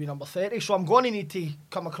right to be number 30. So I'm going to need to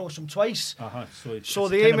come across him twice. So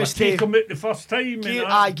the aim is to take him out the first time.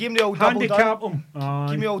 give him the old double handicap done. him.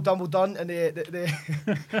 Give me all double done, and the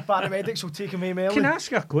paramedics will take him home early. Can I ask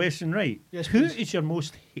you a question, right? Yes, Who please. is your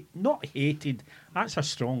most not hated? That's a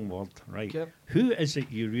strong word, right? Yep. Who is it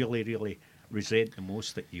you really, really resent the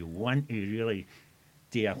most that you want to really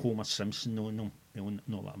do a Homer Simpson on them?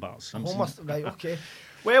 Not like Bart Simpson. Homer, right, okay.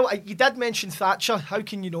 Well, you did mention Thatcher. How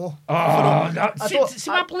can you know? See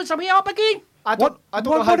what pulls me up again? I don't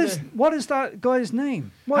know how what is that guy's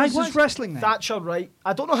name? What is his wrestling name? Thatcher, right?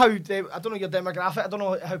 I don't know I don't know your demographic. I don't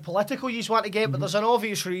know how political you want to get, but there's an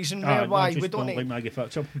obvious reason why we don't. Like Maggie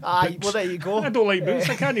Thatcher. Aye, well there you go. I don't like boots.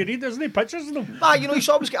 I can't read. There's no pictures of them. He's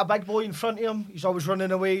always got a big boy in front of him. He's always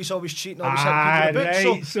running away. He's always cheating. Always hitting people with the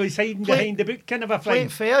book. Right. So he's hiding play- behind the book, kind of a Play thing.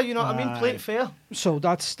 it fair, you know what I mean? Play it fair. So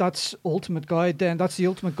that's ultimate guy. Then that's the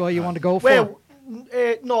ultimate guy you want to go for. Well,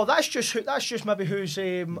 no, that's just maybe who's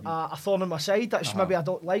a thorn on my side. That's maybe I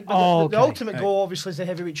don't like. But the ultimate goal, obviously, is the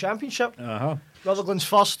heavyweight championship. Rutherglen's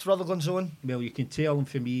first, Rutherglen's own. Well, you can tell him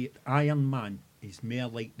for me, Iron Man is more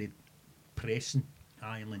like the pressing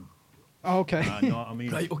Ireland. Okay. Know what I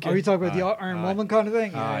mean? Right, okay. Are you talking about the Iron Woman kind of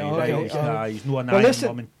thing? He's not an Well, Iron listen,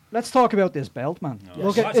 Woman. let's talk about this belt, man.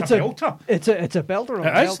 Look, That's it's a belter. It's a belter. Of a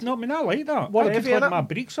It belt. is. No, I mean, I like that. What I a could heavy, hold innit? my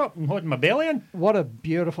breeks up and hold my belly in. What a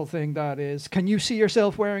beautiful thing that is. Can you see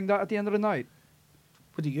yourself wearing that at the end of the night?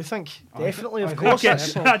 What do you think? Definitely, of I course. think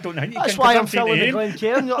That's, so. I don't know. You that's can why come I'm to the filling the aim.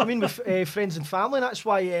 Glencairn, you know what I mean, with friends and family. That's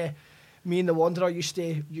why me and the Wanderer used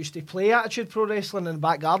to play Attitude Pro Wrestling in the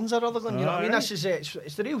back gardens of Rutherglen. You know what I mean? Right. This is it.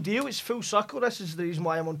 It's the real deal. It's full circle. This is the reason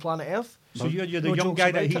why I'm on planet Earth. So you're the No young jokes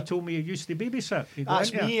guy that about he it. told me he used to babysit. You go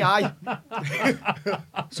That's in there. me, aye.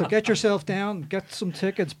 So get yourself down, get some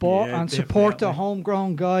tickets bought, Yeah, and support the definitely.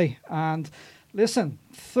 homegrown guy. And Listen,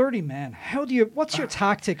 30 men. What's your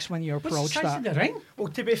tactics when you approach that? The ring? Well,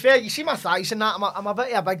 to be fair, you see my thighs and that. I'm a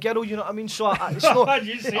bit of a big girl, you know what I mean. So it's not,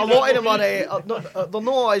 a lot of them are they're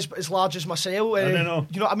not as large as myself. I don't know.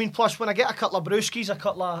 You know what I mean. Plus, when I get a couple of brewskis, a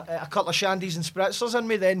couple of shandies and spritzers in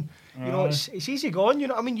me, then you know it's easy going. You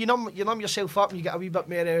know what I mean. You numb yourself up and you get a wee bit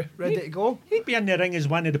more ready to go. He'd be in the ring as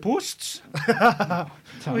one of the posts. I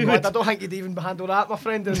don't think you'd even handle that, my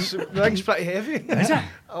friend. The ring's pretty heavy. Is it?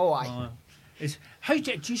 Oh, aye. How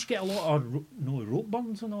do you just get a lot of rope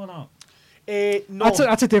burns and all that? No.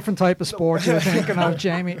 That's a different type of sport you're thinking of,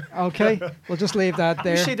 Jamie. Okay, we'll just leave that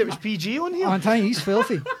there. You said it was PG on here. I'm telling you, he's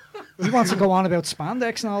filthy. He wants to go on about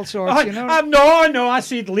spandex and all sorts, you know. No, I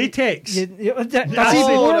said latex. That's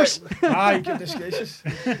even worse. Aye, goodness gracious.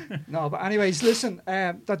 No, but anyways, listen,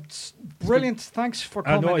 that's brilliant. Thanks for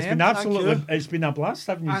coming I know, it's been a blast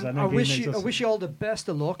having you in. I wish you all the best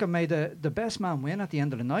of luck, and may the best man win at the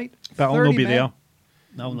end of the night. But I'll not be there.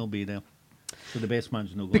 I'll not be there. So the best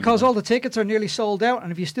man's no going. Because all the tickets are nearly sold out,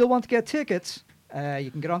 and if you still want to get tickets,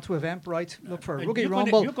 you can get onto Eventbrite, look for Ruggie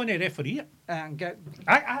Rumble. You're going to referee it. And get.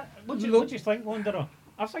 What do you think, Wanderer?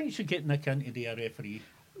 I think you should get Nick in to be a referee.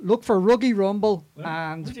 Look for Ruggie Rumble,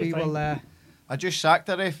 and we will. I just sacked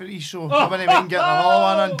the referee, so I wouldn't even get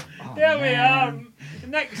another one in. There we are.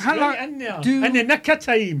 Nick's right in there. In the nick of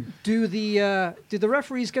time. Do the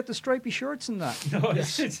referees get the stripy shirts and that? No,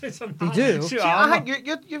 it's they do. See, I think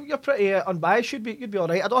you're pretty unbiased. You'd be all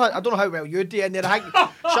right. I don't know how well you'd do in there. I think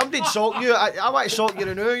somebody'd sock you. I want to sock you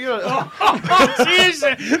now.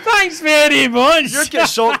 Jesus, thanks very much. You'd get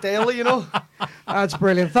socked early, you know. That's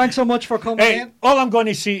brilliant. Thanks so much for coming in. All I'm going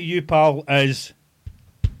to say to you, pal, is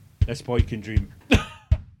this boy can dream.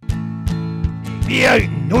 Be out,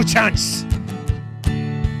 no chance.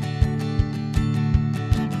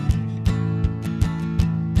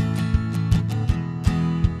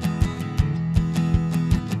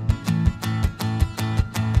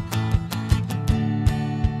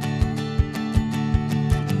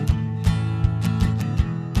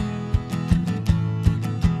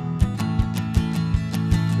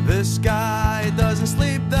 This guy doesn't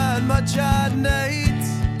sleep that much at night,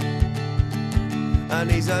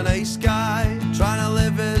 and he's a nice guy trying to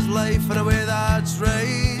live his life in a way that's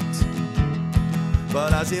right.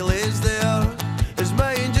 But as he lays there, his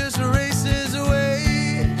mind just races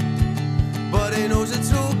away. But he knows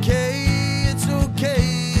it's okay,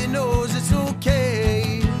 he knows it's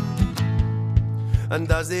okay.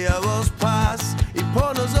 And as the hours pass, he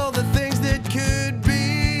ponders all the things that could be.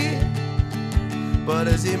 But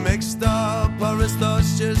is he mixed up, or is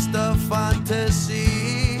thoughts just a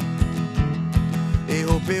fantasy? He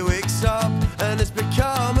hope he wakes up and it's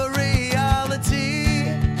become a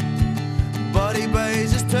reality. But he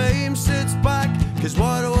buys his time, sits back, 'cause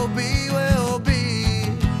what will be, will be.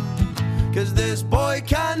 'Cause this boy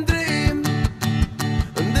can dream,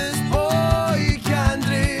 and this boy can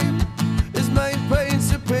dream. His mind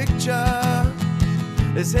paints a picture,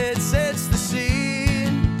 his head sets the scene.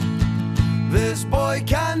 This boy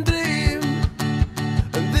can dream,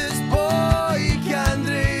 and this boy can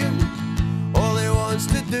dream. All he wants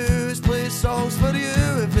to do is play songs for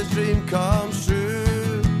you if his dream comes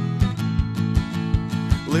true.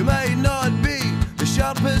 Well, he might not be the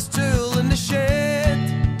sharpest tool in the shed,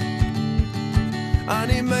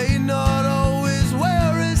 and he may not always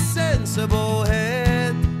wear his sensible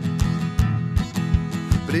head.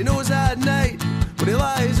 But he knows at night when he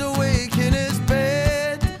lies awake in his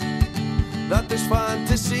bed that this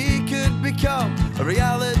fantasy could become a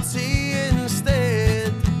reality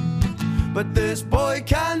instead. But this boy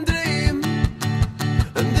can dream,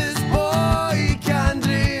 and this boy can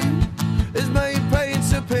dream. His mind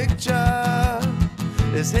paints a picture,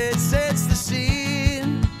 his head sets the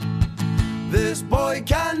scene. This boy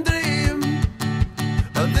can dream,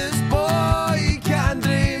 and this boy can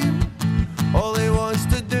dream. All he wants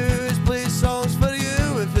to do is play songs for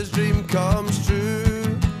you if his dream comes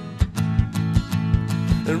true.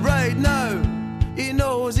 And right now, he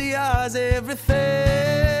knows he has everything.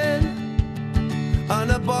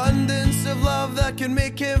 An abundance of love that can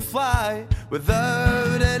make him fly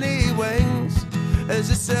without any wings. Is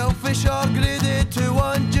it selfish or greedy to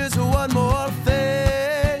want just one more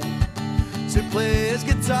thing? To play his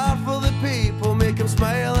guitar for the people, make him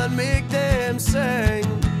smile and make them sing.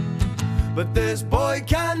 But this boy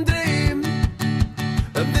can dream,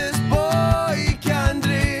 and this boy can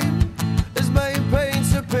dream. His mind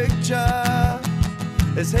paints a picture,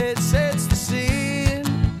 his head sets the scene.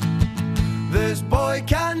 This boy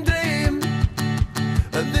can dream,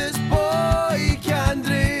 and this boy can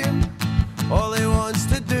dream. All he wants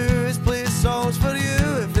to do is play songs for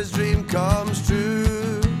you if his dream comes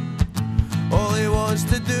true. All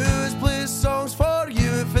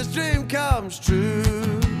comes true.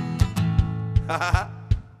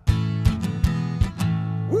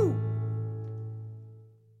 Woo!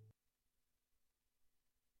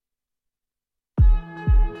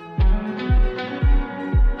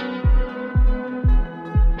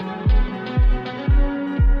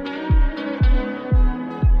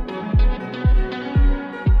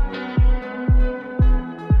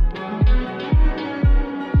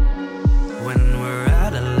 When we're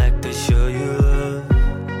out, I like to show you love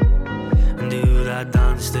and do that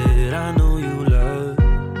dance that I know you love.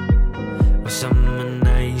 Or summer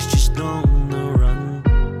nights just on the run.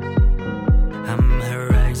 I'm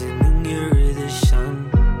horizon and you're the sun.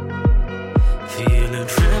 Feel a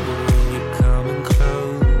tremble when you're coming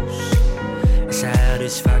close. A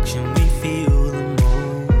satisfaction we feel the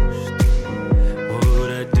most. What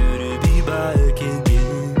would I do to be back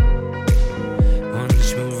again? One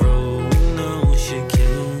smooth road with no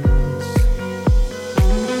chickens.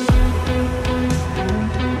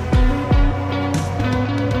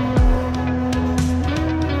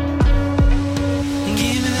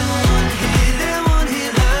 Give me the one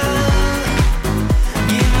hit love.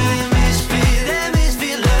 Give me the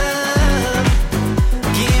misfit love.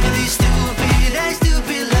 Give me the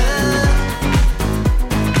stupid love.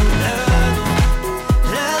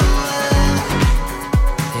 Love.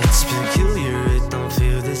 It's peculiar, it don't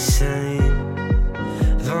feel the same.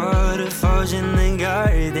 Waterfalls in the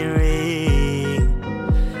garden rain.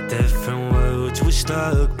 Different worlds we're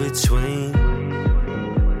stuck between.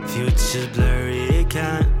 Future's blurry, it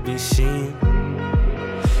can't be seen.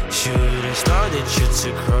 Shooting star that shoots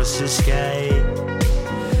across the sky.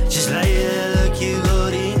 Just like the look you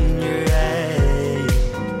got in your eye.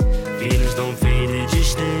 Feelings don't fade, they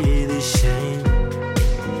just stay the same.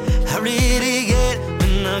 I really get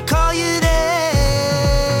when I call you there.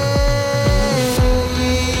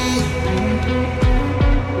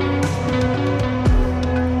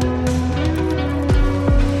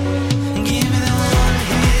 Give me the one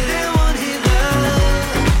hit love.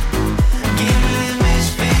 Give me the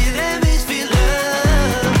misfit love.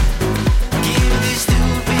 Give me the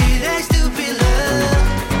stupid love.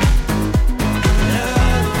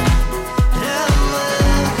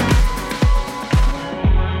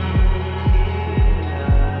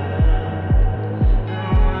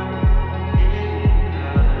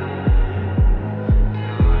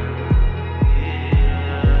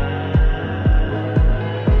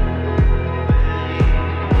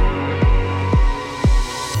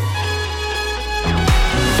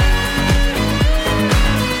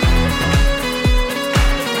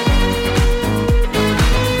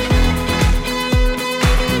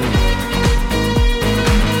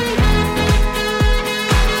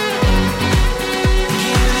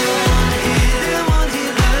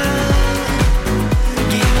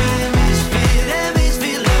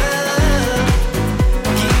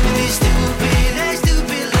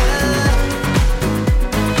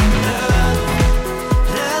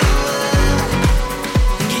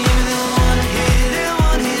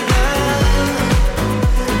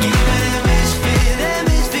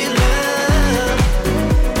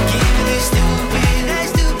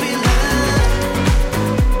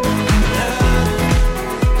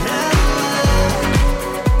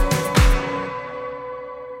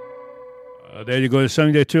 There you go, the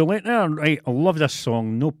sound of too late there. Right, I love this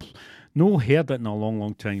song. No heard it in a long,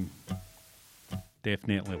 long time.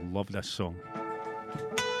 Definitely love this song.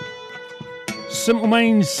 Simple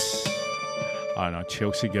Minds and a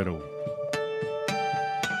Chelsea Girl.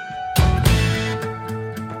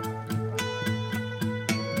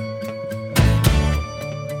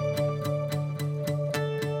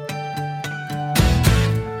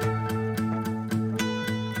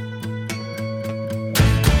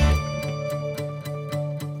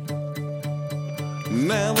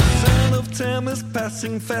 Now the sign of time is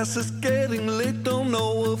passing fast, it's getting late, don't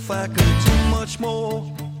know if I can do much more.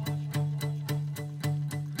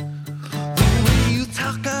 The way you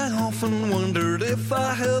talk, I often wondered if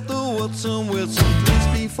I had the words somewhere someplace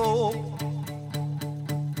before.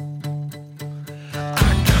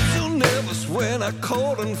 I got so nervous when I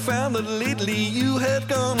called and found that lately you had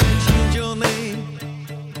gone and changed your name.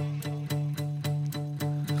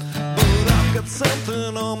 Got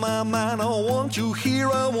something on my mind, I want you here,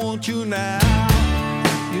 I want you now.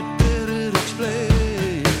 You better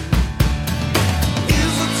explain.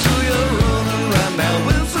 Is it true you're running right now?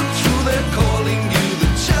 Is it true they're calling you the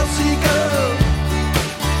Chelsea girl?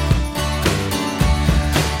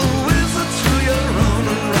 Oh, is it true you're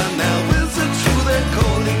running right now? Is it true they're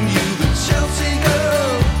calling you the Chelsea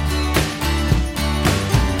girl?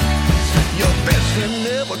 Your best friend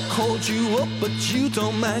never called you up, but you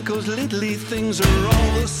don't mind, 'cause lately things are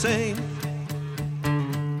all the same.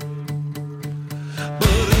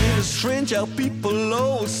 it's strange how people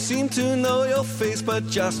always seem to know your face, but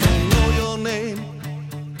just don't know your name.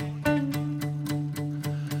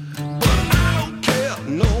 But I don't care,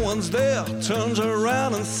 no one's there. Turns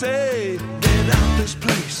around and say, get out this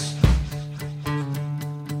place.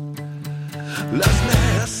 Last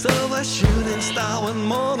night I saw a shooting star when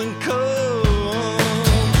morning come.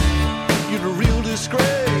 You're the real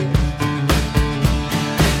disgrace.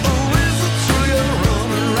 Oh, is it true you're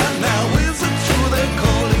running right now? Is it true they're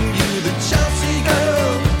calling you the Chelsea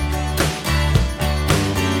girl?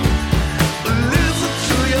 Is it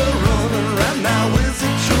true you're running right now? Is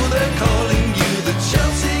it true they're calling you the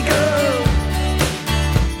Chelsea girl?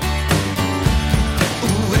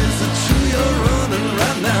 Oh, is it true you're running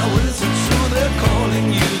right now? Is it true they're calling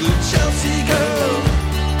you the Chelsea girl?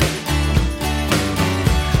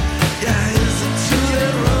 Yeah, is it true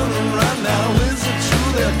they're running right now? Is it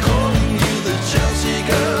true they're calling you the Chelsea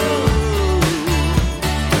girl?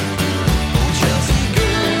 Oh, Chelsea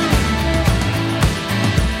girl.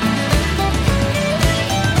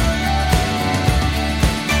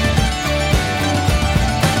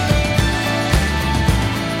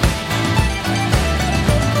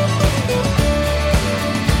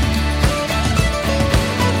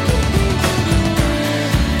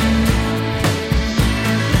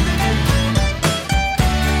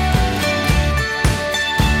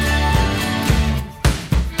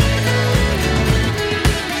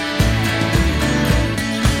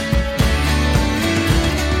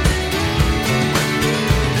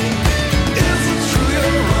 Is it true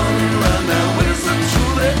you're running right now? Is it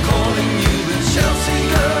true they're calling you the Chelsea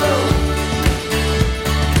girl?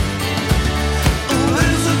 Oh,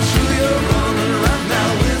 is it true you're running right now?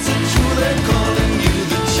 Is it true they're calling you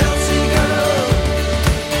the Chelsea girl?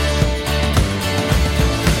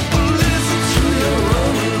 Oh, is it true you're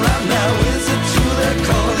running right now? Is it true they're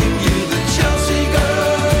calling you the Chelsea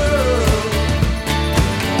girl?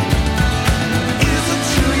 Is it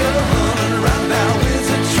true you're running right now? Is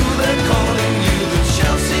it true they're calling you the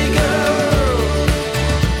Chelsea girl?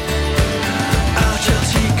 Ah,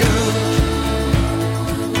 Chelsea girl.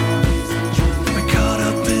 We're caught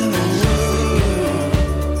up in a world.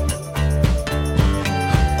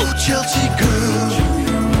 Oh, Chelsea girl.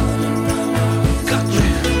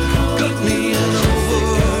 Got me in a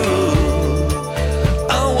world.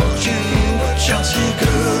 I want you, Chelsea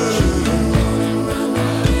girl.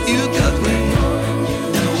 You got me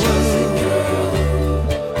in a world.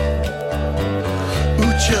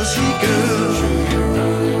 Ooh, Chelsea girl.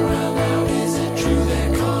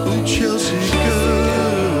 Ooh, Chelsea girl.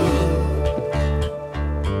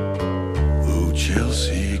 Ooh,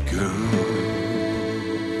 Chelsea girl.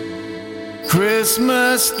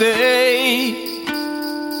 Christmas Day,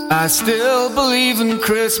 I still believe in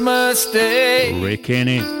Christmas Day. Rick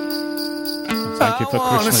Heaney. Thank you for I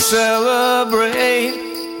wanna Christmas. celebrate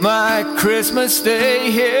my Christmas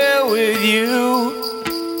Day here with you.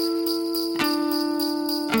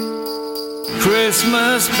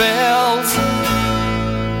 Christmas bells,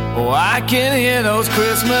 oh, I can hear those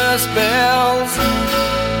Christmas bells.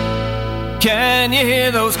 Can you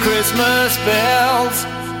hear those Christmas bells?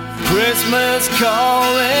 Christmas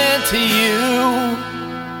calling to you.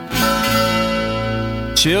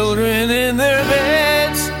 Children in their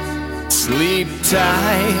beds sleep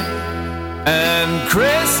tight, and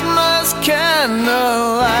Christmas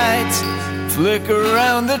candlelights flicker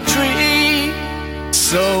around the tree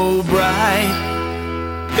so bright.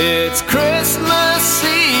 It's Christmas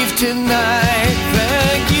Eve tonight.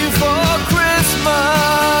 Thank you for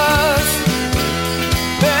Christmas.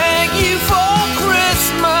 Thank you for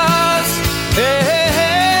Christmas. Hey, hey,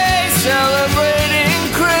 hey, celebrating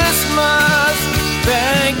Christmas.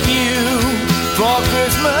 Thank you for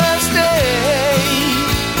Christmas Day.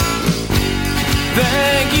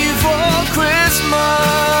 Thank you for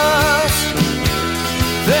Christmas.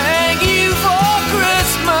 Thank you for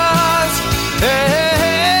Christmas. Hey, hey,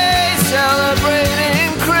 hey,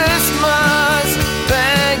 celebrating Christmas.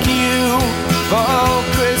 Thank you for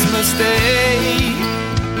Christmas Day.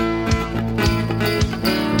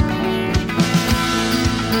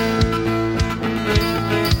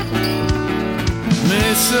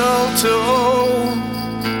 Mistletoe,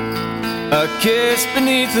 a kiss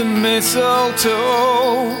beneath the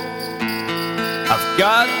mistletoe. I've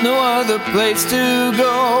got no other place to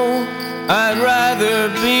go. I'd rather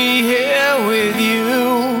be here with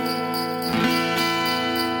you.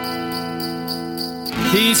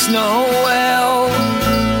 Peace, Noel.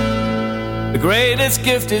 The greatest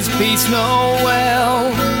gift is peace,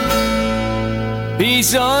 Noel.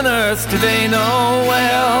 Peace on earth today,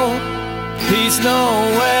 Noel. Peace,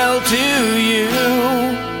 Noel, to you.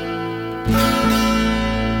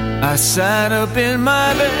 sat up in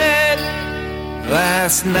my bed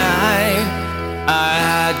last night. I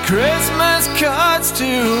had Christmas cards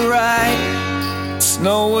to write.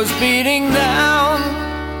 Snow was beating down,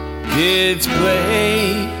 kids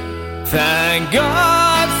play. Thank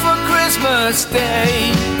God for Christmas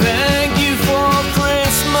Day. Thank you for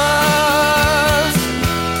Christmas.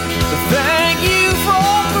 Thank you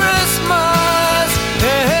for Christmas.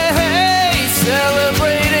 Hey, hey, hey,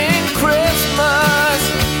 celebrating Christmas.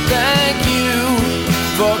 Thank you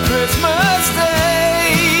for Christmas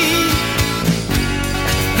Day.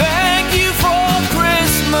 Thank you for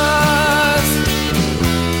Christmas.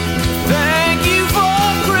 Thank you for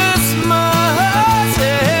Christmas.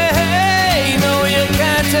 Hey, hey, hey, no, you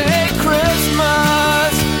can't take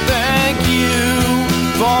Christmas. Thank you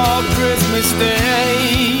for Christmas Day.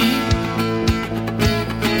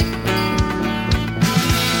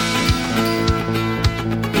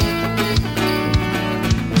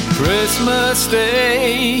 Christmas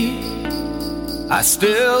Day, I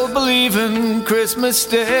still believe in Christmas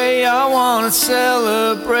Day. I want to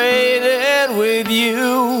celebrate it with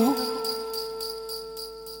you.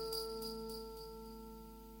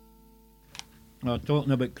 Oh,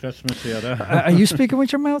 talking about Christmas here. Are you speaking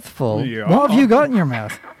with your mouth full? Yeah. What have you got in your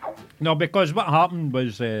mouth? No, because what happened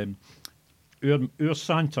was our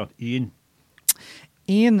Santa, Ian.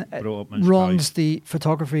 Ian brought up mince runs pies. the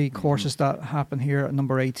photography courses that happen here at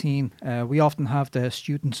number 18. We often have the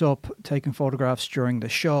students up taking photographs during the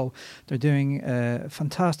show. They're doing a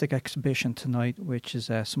fantastic exhibition tonight, which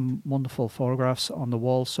is some wonderful photographs on the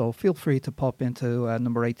wall. So feel free to pop into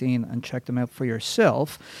number 18 and check them out for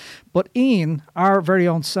yourself. But Ian, our very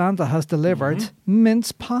own Santa, has delivered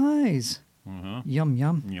mince pies. Yum, yum.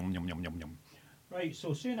 Yum, yum, yum, yum, yum. Right,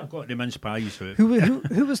 so saying I've got the mince pies out. Who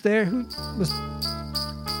was there? Who was...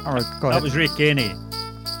 All right, go ahead. That was Ray Heaney,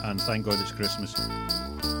 and thank God it's Christmas.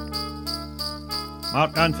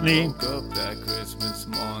 Mark Anthony, Woke up that Christmas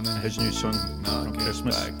morning, his new song not on get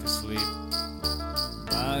Christmas. back to sleep.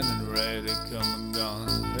 Mine and Red had come and gone,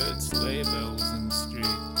 heard sleigh bells in the street.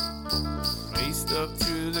 Raced up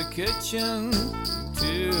through the kitchen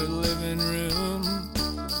to the living room.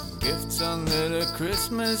 Gifts under the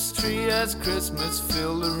Christmas tree as Christmas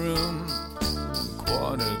filled the room.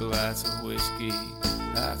 Quarter glass of whiskey,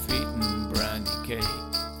 half-eaten brandy cake.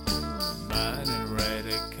 Mine and Red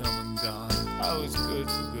had come and gone, I was good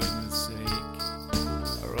for goodness sake.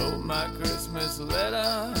 I wrote my Christmas letter,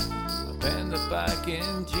 I penned it back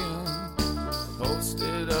in June.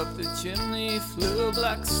 Posted up the chimney, flue a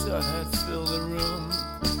black soot had filled the room.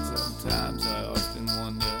 Sometimes I often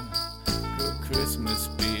wonder, could Christmas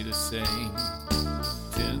be the same?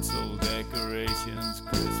 Tinsel decorations,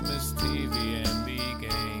 Christmas TV and B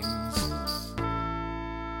games.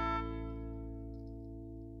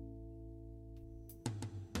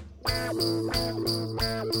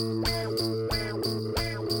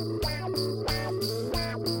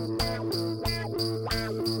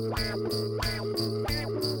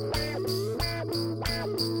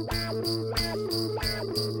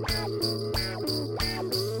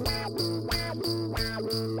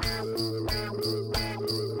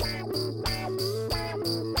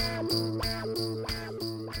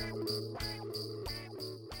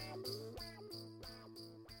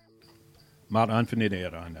 Mark Anthony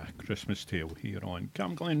there and a Christmas Tale here on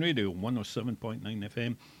Cam Glen Radio 107.9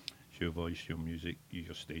 FM. It's your voice, your music,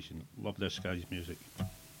 your station. Love this guy's music.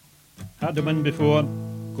 Had him in before,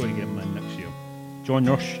 going to get him in next year. John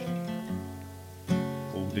Rush,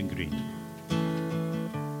 Gold and Green.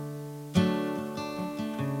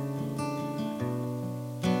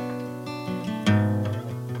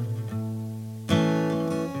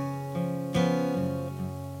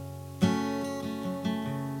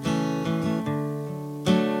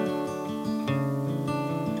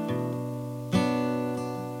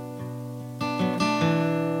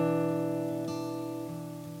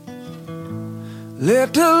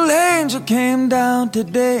 Little angel came down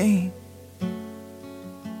today,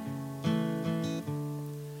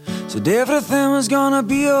 said everything was gonna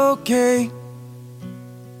be okay,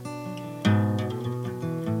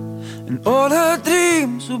 and all her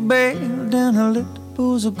dreams were bathed in a little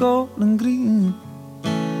pools of gold and green.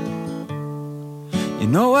 You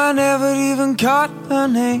know I never even caught her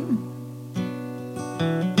name.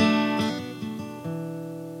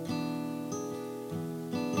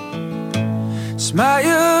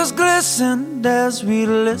 Smiles glistened as we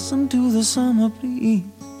listened to the summer breeze,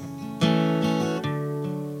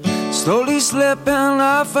 slowly slipping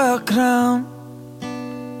off her crown,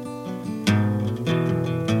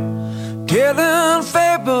 telling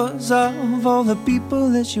fables of all the people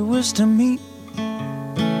that she wished to meet.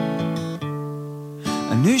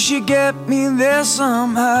 And knew she'd get me there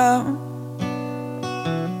somehow.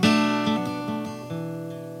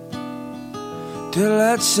 Till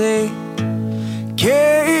I'd say,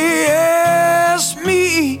 kiss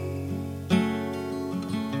me.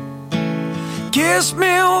 Kiss me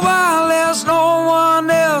while there's no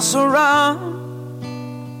one else around.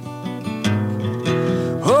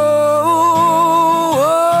 Hold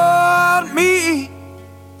me.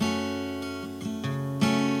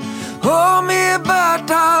 Hold me,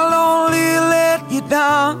 but I'll only let you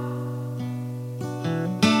down.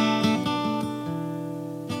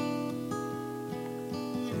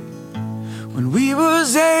 When we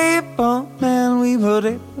was able, man, we were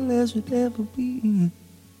able as we'd ever be.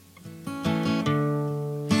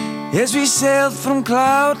 As we sailed from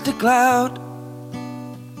cloud to cloud,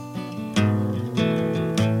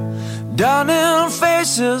 down in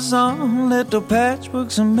faces on little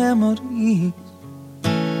patchworks and memories.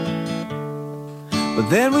 But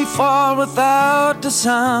then we fall without a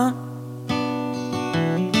sound.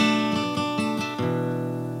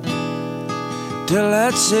 Till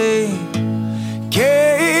I'd say,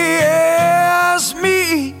 kiss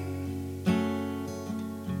me.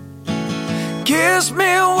 Kiss me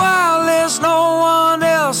while there's no one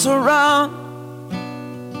else around.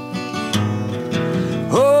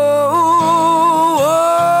 Hold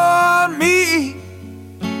me.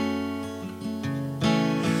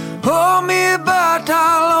 Hold me, but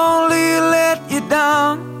I'll only let you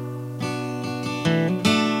down.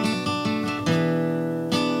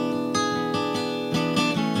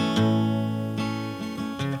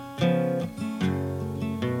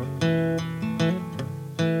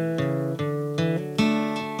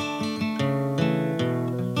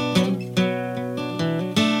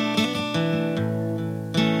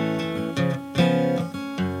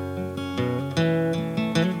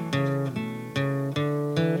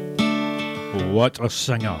 What a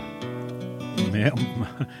singer.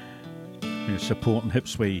 Supporting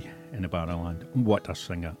Hipsway in the Barrowland. What a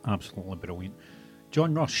singer. Absolutely brilliant.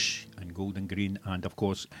 John Rush and Golden Green. And of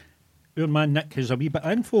course, our man Nick has a wee bit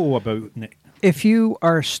of info about Nick. If you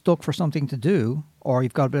are stuck for something to do, or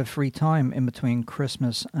you've got a bit of free time in between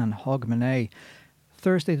Christmas and Hogmanay,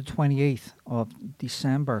 Thursday the 28th of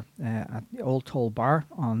December at the Old Toll Bar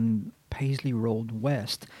on Paisley Road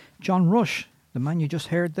West, John Rush, the man you just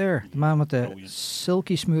heard there, the man with the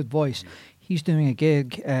silky smooth voice, he's doing a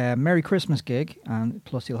gig, Merry Christmas gig, and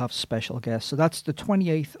plus he'll have special guests. So that's the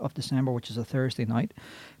 28th of December, which is a Thursday night.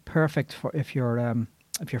 Perfect for if you're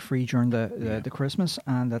free during the Christmas,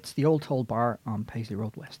 and that's the Old Toll Bar on Paisley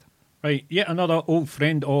Road West. Right, yet another old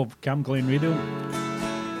friend of Cam Glen Radio,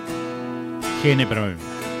 Heaney Brown,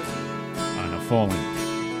 and a Falling.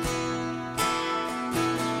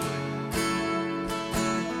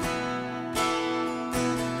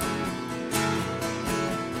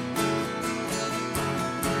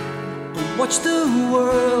 Watch the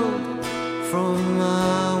world from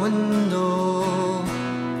my window.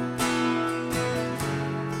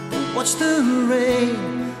 Watch the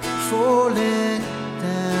rain falling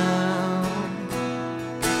down.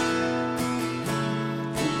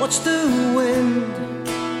 Watch the wind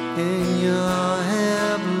in your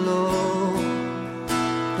hair blow.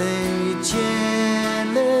 Then you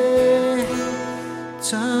gently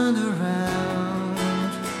turn around.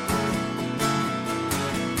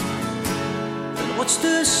 Watch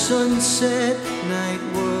the sunset, night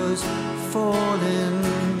was falling.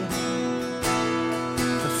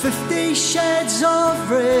 50 shades of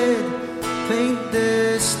red paint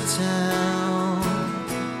this town.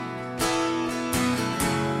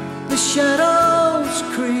 The shadows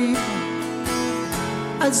creep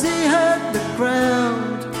as they hurt the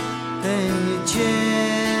ground. Then you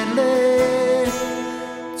gently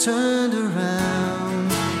turned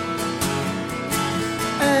around,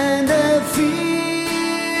 and it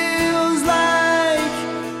feels like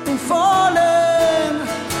I'm falling,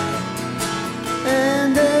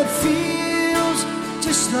 and it feels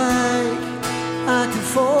just like I can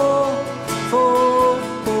fall.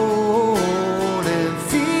 It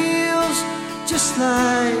feels just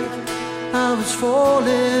like I was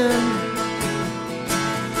falling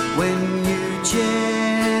when you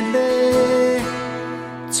gently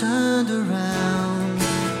turned around.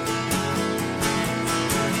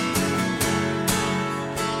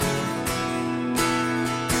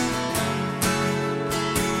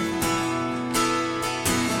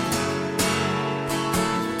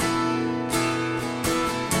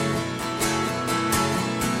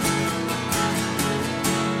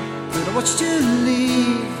 But I watched you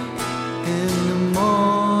leave in the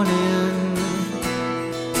morning,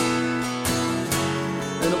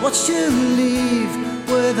 and I watched you leave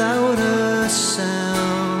without a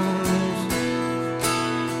sound.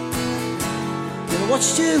 They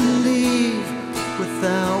watched you leave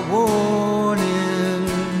without warning.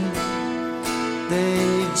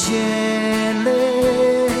 Then you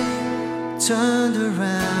gently turned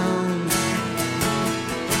around,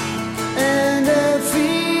 and it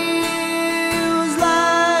feels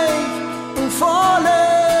like I'm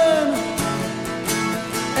falling,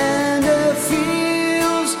 and it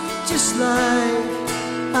feels just like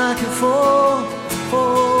I can fall.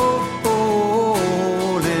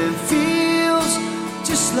 It feels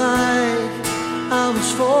just like I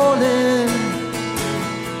was falling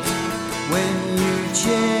when you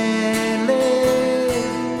gently,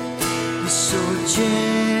 you're so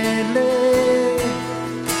gently,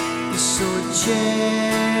 you're so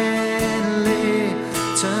gently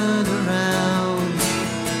turned around.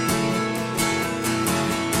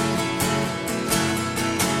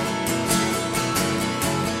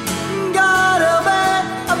 God, oh man,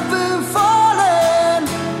 I've been falling.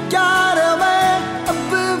 God, oh man, I've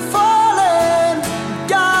been falling.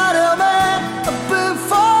 God, oh man, I've been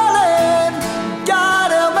falling.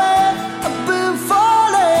 God, oh man, I've been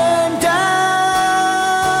falling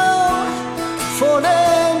down,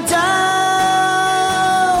 falling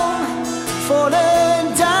down,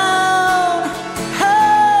 falling down.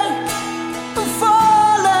 Hey, I'm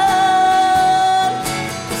falling,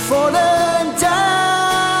 falling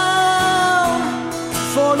down,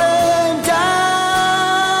 falling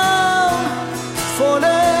down,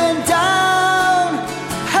 falling down.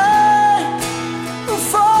 Hey, I'm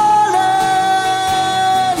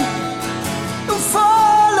falling, I'm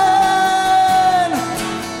falling,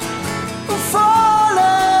 I'm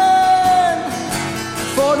falling,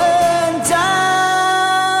 falling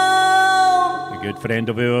down. A good friend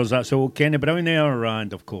of ours, that's old Kenny Brown there,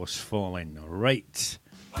 and of course, Falling. Right.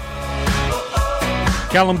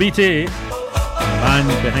 Callum Beattie, man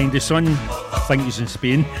behind the sun. I think he's in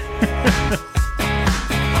Spain.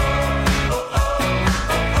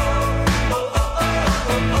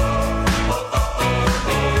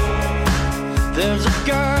 There's a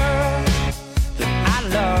girl that I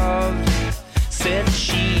loved, said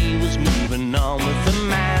she was moving on with the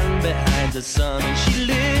man behind the sun, and she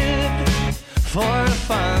lived for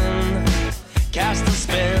fun, cast a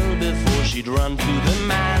spell before she'd run to the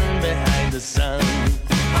man behind the sun.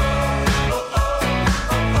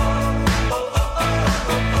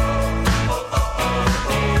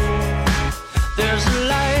 There's a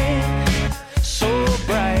light so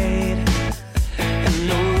bright and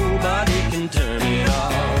nobody can turn it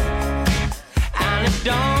off, and it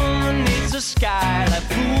dominates the sky like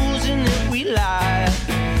fools in it we lie.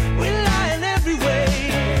 We're lying every way.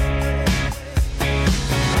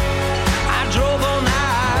 I drove all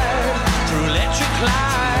night through electric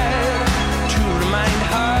light to remind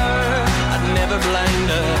her I'd never blind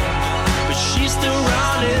her, but she's still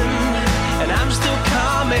running and I'm still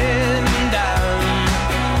coming down.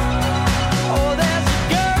 Oh, there's a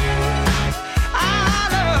girl I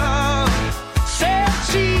love, said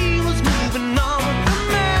she was moving on with the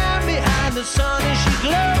man behind the sun, and she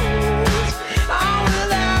glows on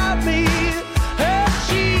without me. Heard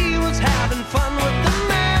she was having fun with the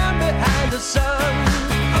man behind the sun.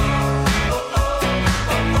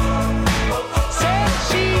 Said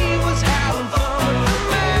she was having fun with the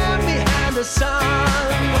man behind the sun.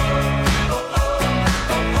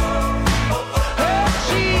 Heard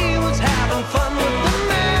she was having fun with the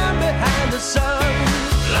man behind the sun.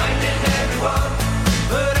 Blinding everyone,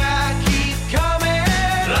 but I keep coming.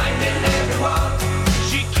 Blinding everyone,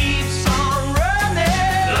 she keeps on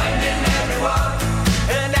running. Blinding everyone,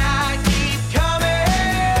 and I keep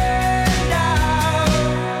coming down.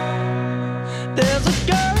 There's a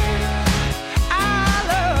girl I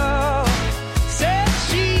love, said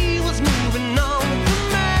she was moving on with the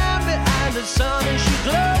man behind the sun, and she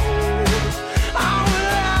glows on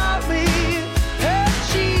without me. Heard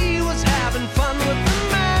she was having fun with the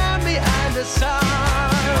man behind the sun.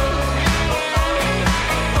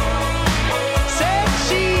 Said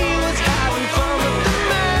she was having fun with the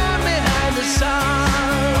man behind the sun.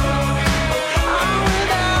 On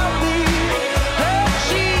without me. Heard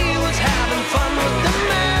she was having fun with the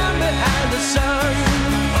man behind the sun.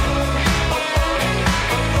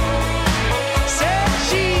 Said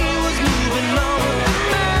she was moving on with the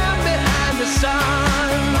man behind the sun.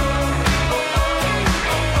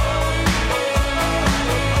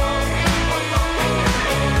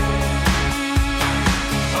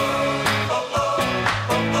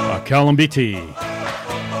 Callum Beattie, the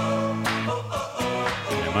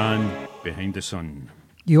man behind the sun.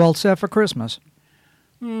 You all set for Christmas?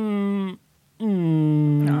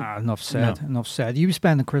 Enough said. No. Enough said. You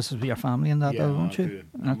spend Christmas with your family and that, Yeah, though, don't I you? do.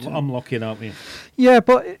 That's it. I'm lucky that way. Yeah,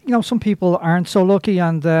 but some people aren't so lucky,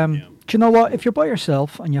 and do you know what? If you're by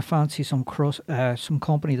yourself and you fancy some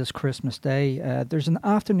company this Christmas Day, there's an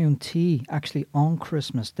afternoon tea actually on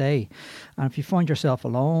Christmas Day, and if you find yourself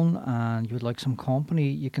alone and you would like some company,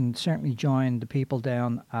 you can certainly join the people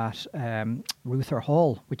down at Ruther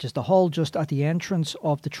Hall, which is the hall just at the entrance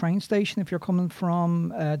of the train station. If you're coming from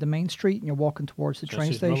the main street and you're walking towards the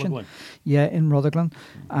train station, yeah, in Rutherglen,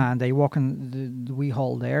 and they walk in the wee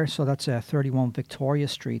hall there. So that's 31 Victoria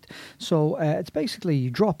Street. So it's basically you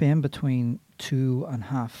drop in between 2 and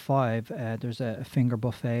 5:30. There's a finger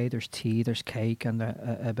buffet, there's tea, there's cake, and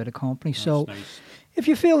a bit of company. That's so nice. if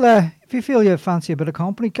you feel you fancy a bit of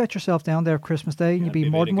company, get yourself down there Christmas Day, and you'll be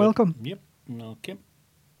more than welcome. Yep. Okay.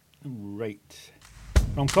 Right.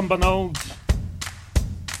 From Cumbernauld,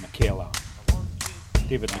 Michaela.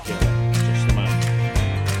 David Michaela, just the man.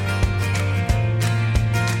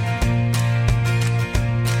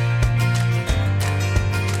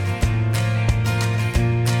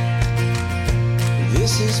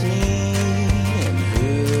 This is me and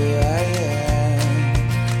who I am,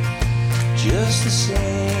 just the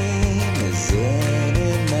same as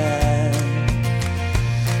any man.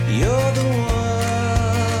 You're the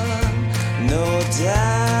one, no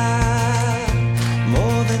doubt,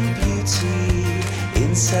 more than beauty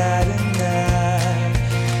inside and out.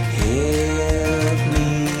 Help me,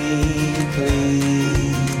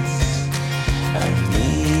 please. I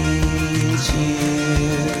need you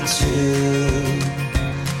to.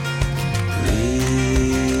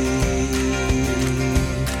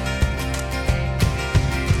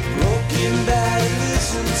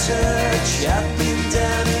 Touch, I've been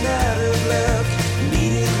down and out of luck.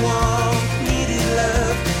 Needed warmth, needed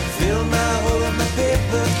love. Fill my hole in my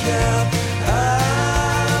paper cup.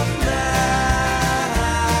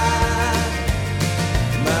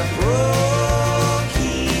 My broken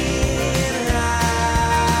heart.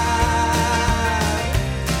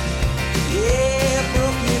 Yeah,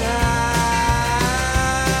 broken heart.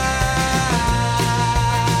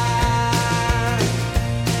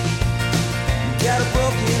 Got a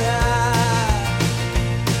broken heart.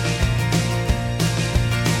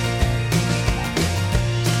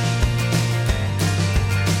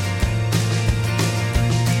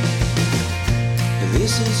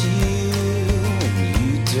 This is you and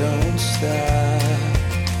you don't stop.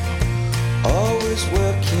 Always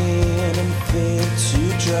working and fit to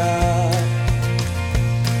drop.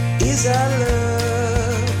 Is our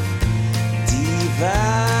love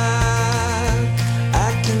divine? I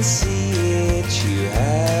can see it, you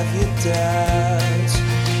have your doubts.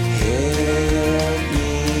 Help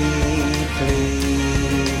me,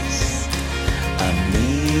 please. I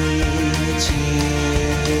need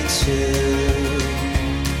you to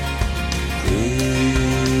breathe.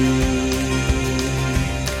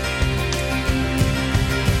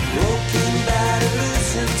 Broken body,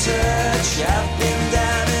 losing touch. I've been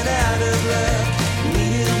down and out of luck.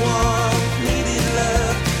 Needed warmth, needed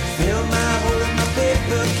love. Fill my hole in my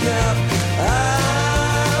paper cup.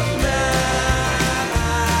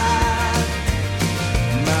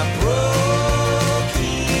 My broken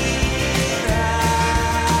heart.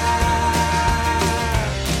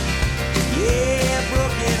 Yeah,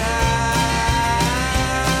 broken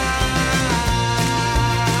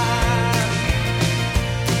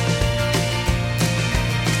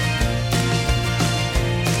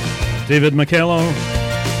David McKellar.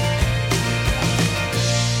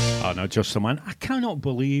 Oh no, just the man. I cannot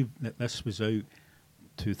believe that this was out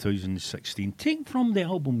 2016. Taken from the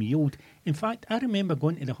album Yield. In fact, I remember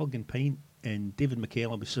going to the Hug and Pint and David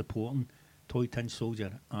McKellar was supporting Toy Tin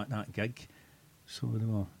Soldier at that gig. So they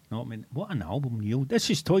were not meant. What an album, Yield. This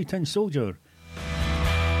is Toy Tin Soldier.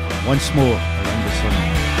 Once more around the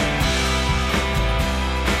sun.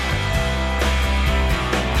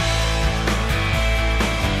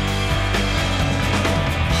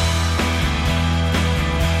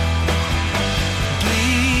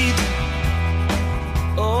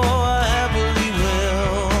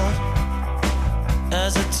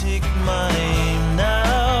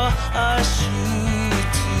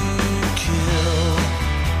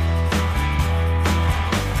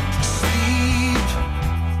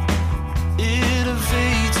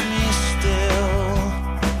 fades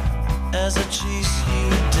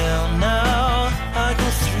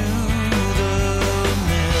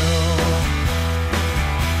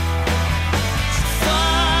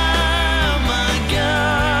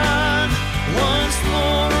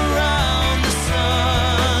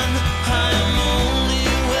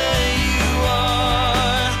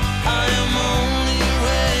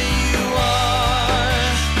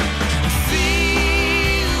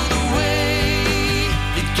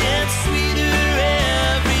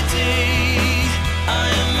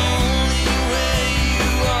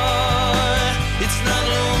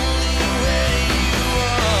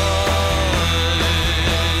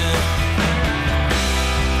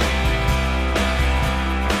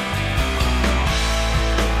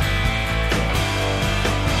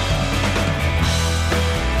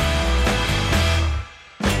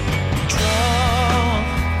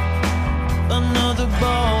another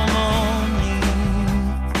ball morning.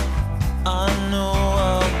 I know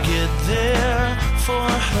I'll get there for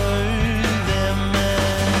her, them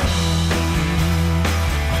and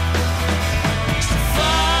me. So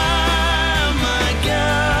fire my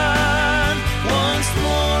gun once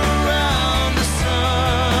more around the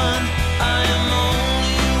sun. I am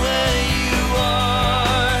only where you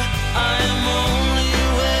are. I am only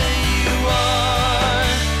where you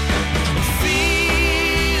are.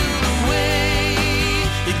 Feel the way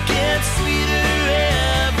it gets sweeter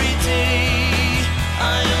every day.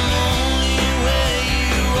 I am only where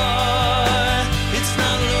you are. It's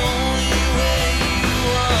not lonely where you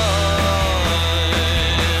are.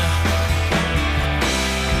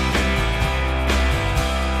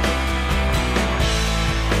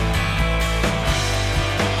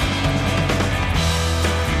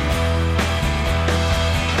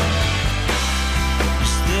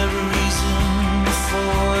 Is there a reason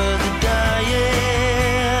for the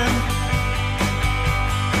dying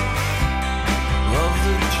of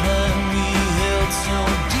the plan we held so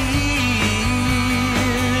dear?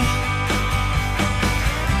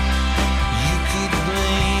 You could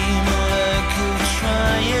blame a lack of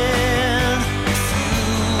trying,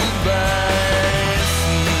 fueled by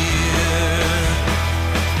fear.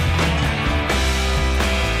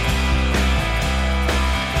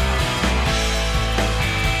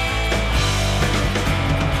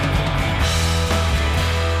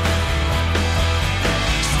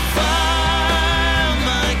 Fire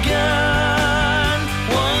my gun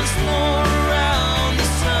once more around the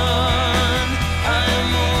sun. I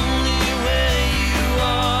am only where you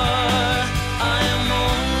are. I am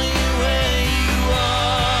only where you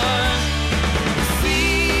are.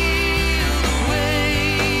 Feel the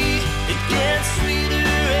way it gets sweeter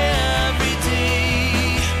every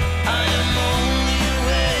day. I am only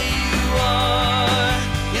where you are.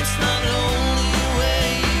 It's not only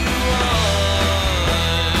where you are.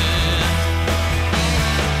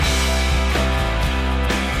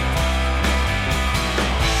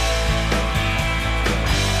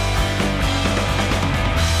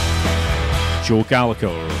 Joe Gallagher,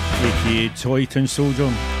 aka Toyton Soldier.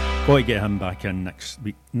 Got to get him back in next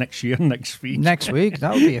week, next year, next week. Next week,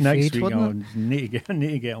 that would be a next feat, week, wouldn't I need to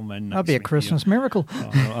get him in. That'd be a next week, Christmas miracle.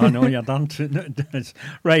 yeah. I know you're done.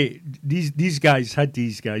 Right, these guys had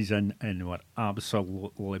these guys in and were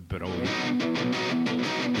absolutely brilliant.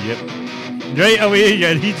 Yep. Right away,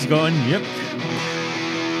 your heat's gone. Yep.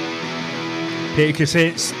 Petty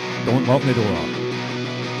cassettes, don't lock the door.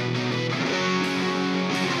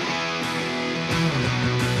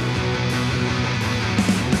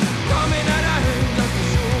 Coming out of her just to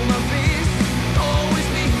show my face. Always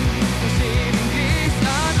me, for saving grace.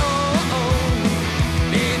 And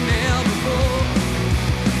been there before.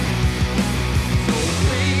 So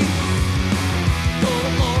please,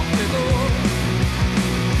 don't lock the door.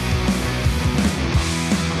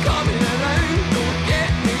 Coming around, don't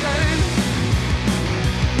get me down.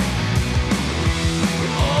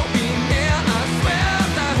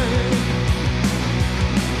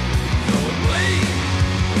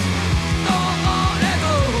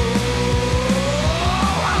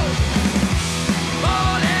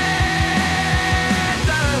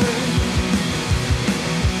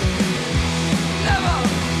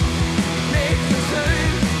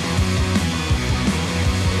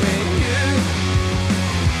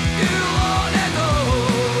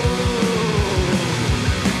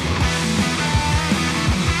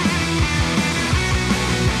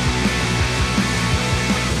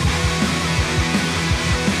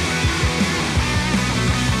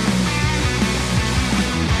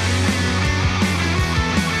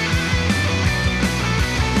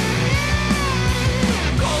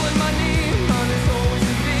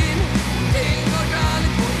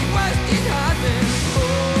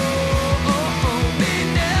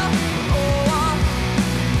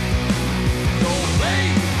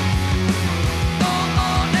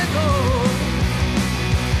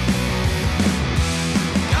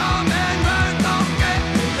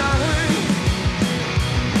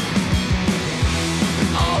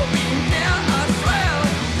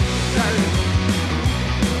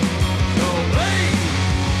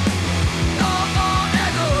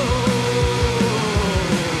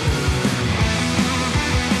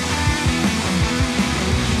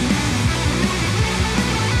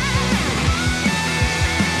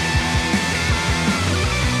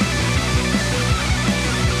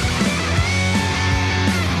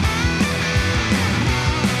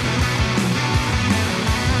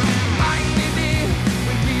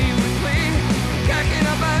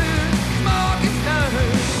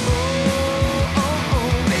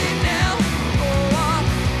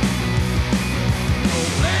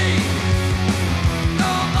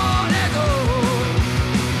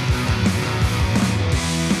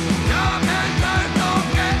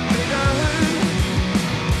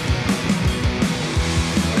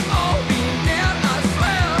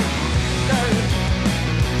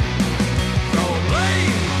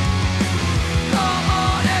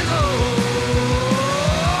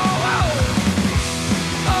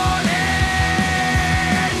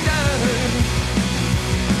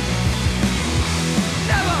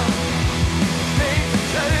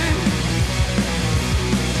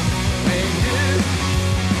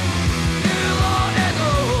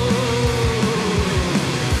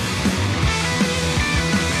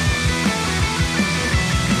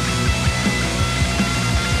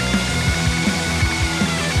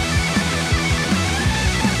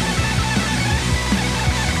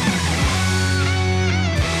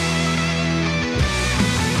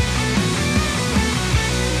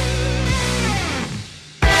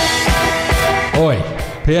 Oi,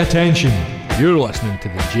 pay attention. You're listening to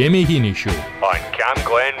the Jamie Heaney Show on Cam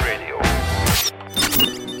Glen Radio.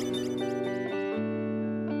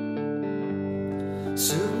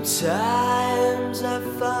 Sometimes I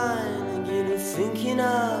find I get thinking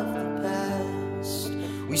of the past.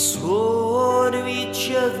 We swore to each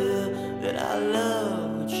other that our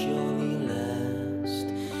love would surely last.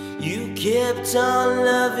 You kept on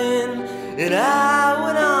loving and I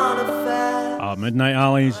went on a fast. Midnight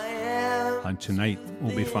Alleys, and tonight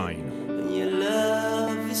will be fine. And your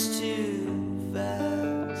love is too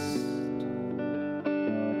fast.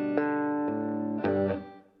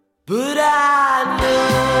 But I know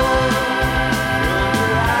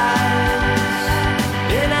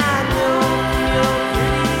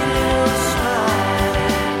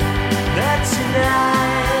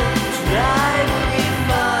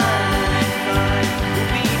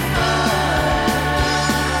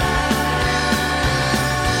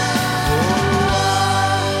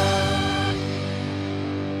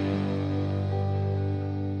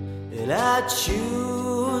I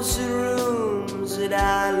choose the rooms that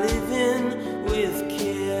I live in with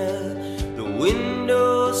care. The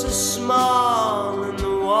windows are small and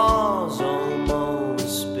the walls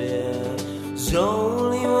almost bare. There's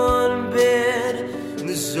only one bed and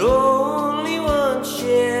there's only one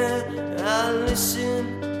chair. I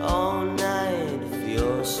listen all night for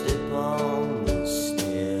your step on the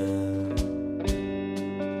stair.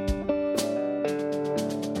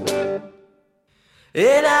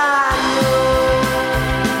 And I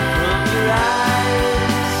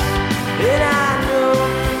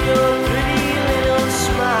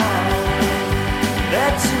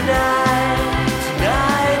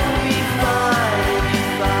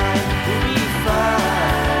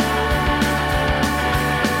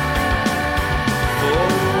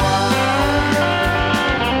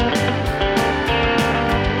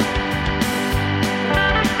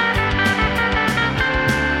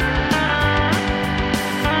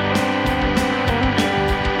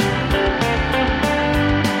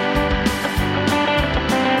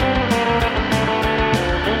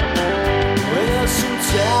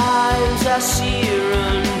see her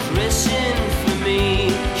undressing for me.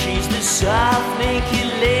 She's the soft, naked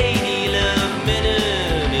lady, love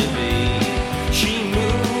minute of me. She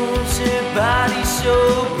moves her body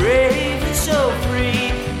so brave and so free.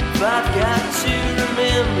 If I've got to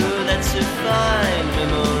remember, that's a fine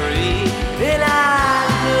memory. And I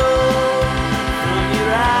know from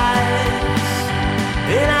your eyes,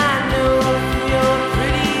 and I know from your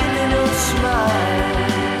pretty little smile,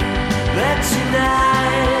 that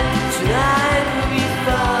tonight we'll be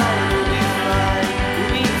fine, we'll be fine,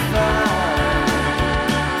 we'll be fine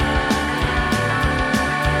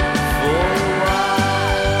for a while.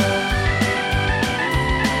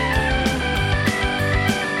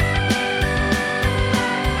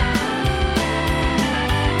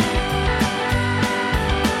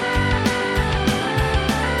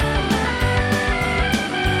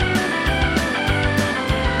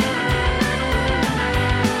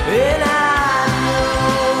 And I know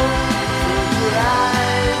from your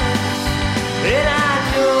eyes, and I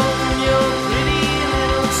know from your pretty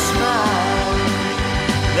little smile,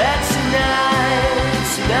 that tonight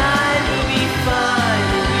we'll be fine,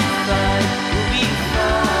 we'll be fine, we'll be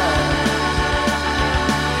fine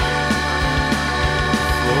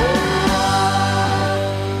for a while.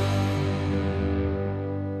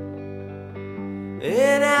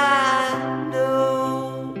 And I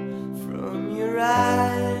know from your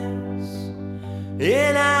eyes,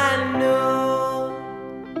 and I know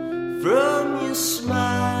from your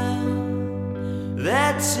smile,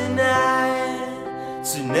 that tonight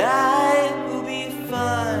we'll be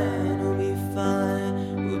fine, we'll be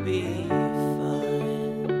fine, we'll be fine.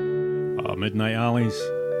 Midnight Alleys,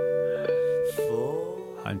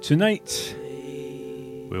 and tonight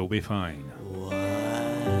we'll be fine.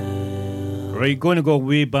 Right, going to go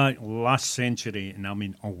way back last century, and I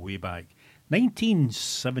mean way back,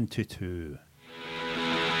 1972.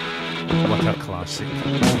 What a classic.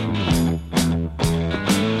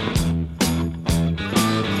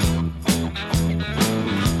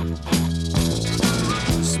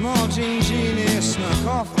 Small Jean Genie snuck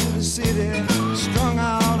off to the city, strung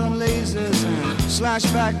out on lasers and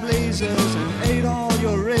slashback blazers, and ate all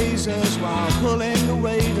your razors while pulling the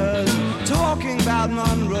waiters, talking about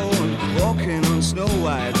Monroe and walking on Snow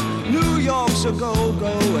White. New York's a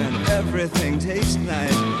go-go and everything tastes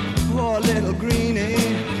nice. Poor little greenie.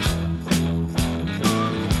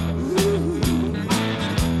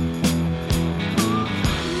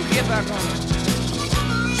 Get back on it.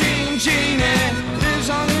 Jean Genie lives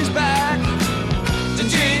on his back. The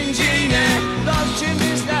Jean Genie loves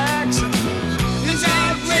chimney stacks.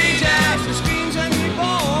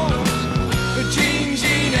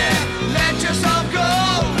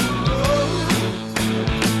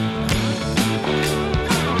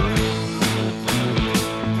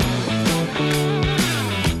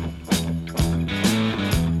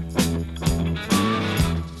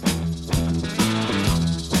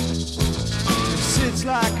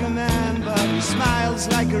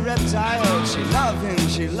 desired.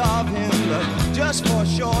 She loved him, but just for a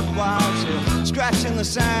short while. She'll scratch in the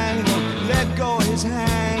sand, won't let go of his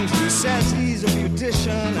hand. He says he's a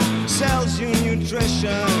beautician, sells you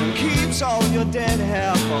nutrition, keeps all your dead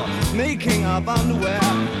hair for making up underwear.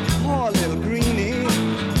 Poor little greenie.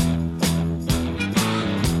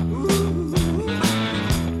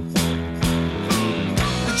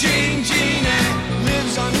 The Jane Genie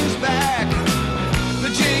lives on his back. The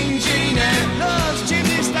Jane Genie loves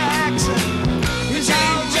chimney stacks. His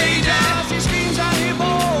outrageous, he screams and he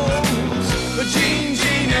moans. The Jane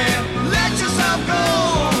Genie, let yourself go.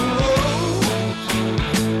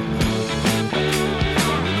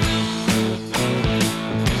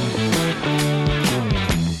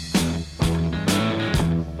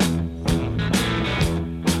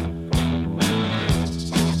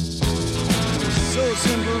 So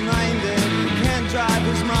simple-minded, he can't drive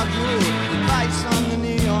his module. He bites on the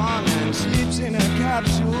neon and sleeps in a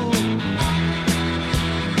capsule.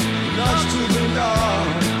 Loves to belong.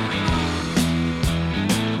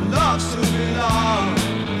 Loves to belong.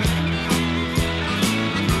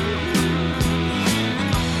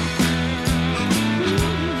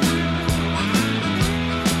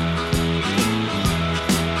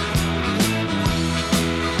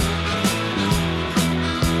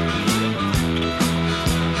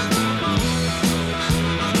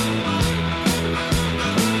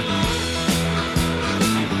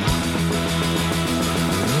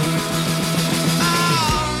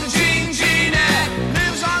 The Jane Genie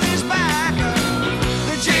lives on his back.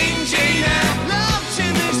 The Jane Genie loves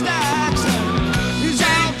chimney stacks. He's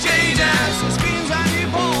outrageous, he screams and he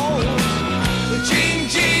bawls. The Jane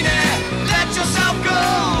Genie, let yourself go.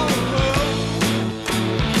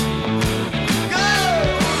 Go.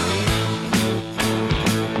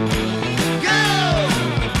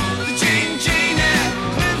 The Jane Genie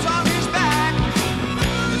lives on his back.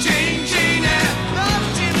 The Jane Genie loves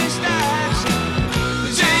chimney stacks.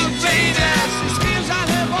 The Jane Genie, he screams and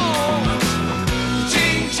he bawls. The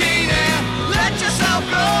Jane Genie, let yourself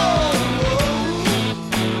go.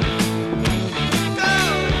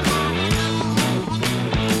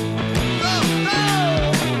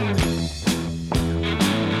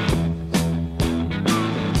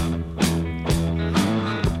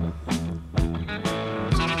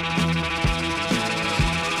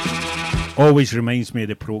 Always reminds me of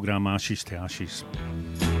the programme Ashes to Ashes.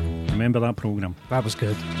 Remember that programme? That was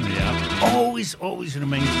good. Yeah. Always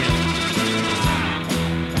reminds me of it.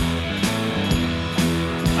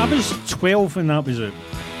 I was 12 when that was out.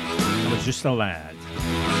 I was just a lad.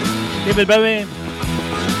 David Bowie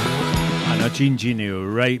and a Gene Genie,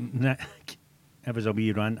 right? It was a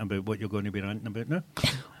wee rant about what you're going to be ranting about now.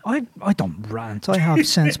 I don't rant. I have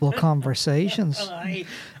sensible conversations. Aye.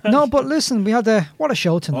 No, but listen, we had what a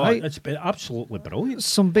show tonight. Oh, it's been absolutely brilliant.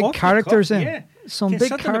 Some big Off the characters cuff, in. yeah. Some big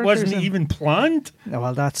Considering characters it wasn't in. even planned. No,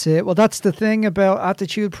 well, that's it. Well, that's the thing about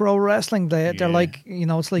Attitude Pro Wrestling. They're like,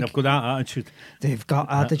 it's like They've got that attitude. they've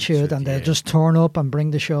got attitude and they just turn up and bring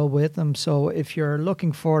the show with them. So if you're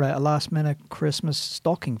looking for a last minute Christmas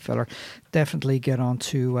stocking filler, definitely get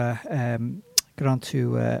onto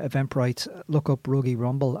Eventbrite, look up Ruggy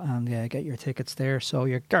Rumble and get your tickets there. So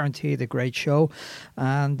you're guaranteed a great show.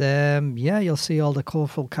 And you'll see all the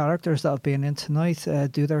colourful characters that have been in tonight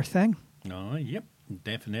do their thing. Oh, yep,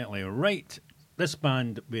 definitely. Right. This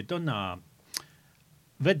band, we've done a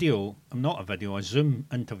video, a Zoom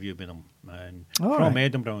interview with them. And from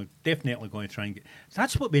Edinburgh, definitely going to try and get...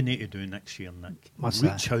 That's what we need to do next year, Nick. What's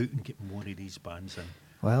Reach that? out and get more of these bands in.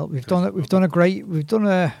 Well, we've done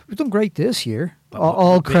great this year.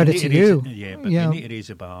 All credit to you. We need to raise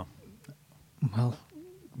the bar. Well,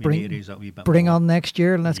 We need to raise that wee bit bring more. on next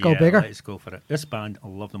year and let's go bigger. Let's go for it. This band, I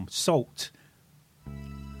love them. Salt.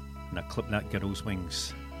 And I clip that girl's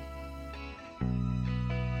wings.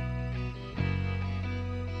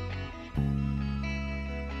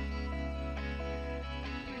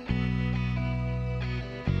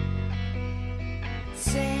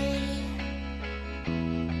 Say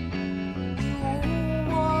you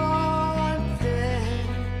want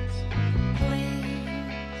this, please.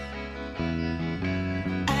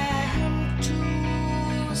 I'm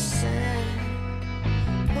too sad.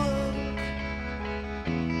 Look,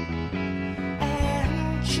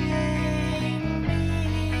 and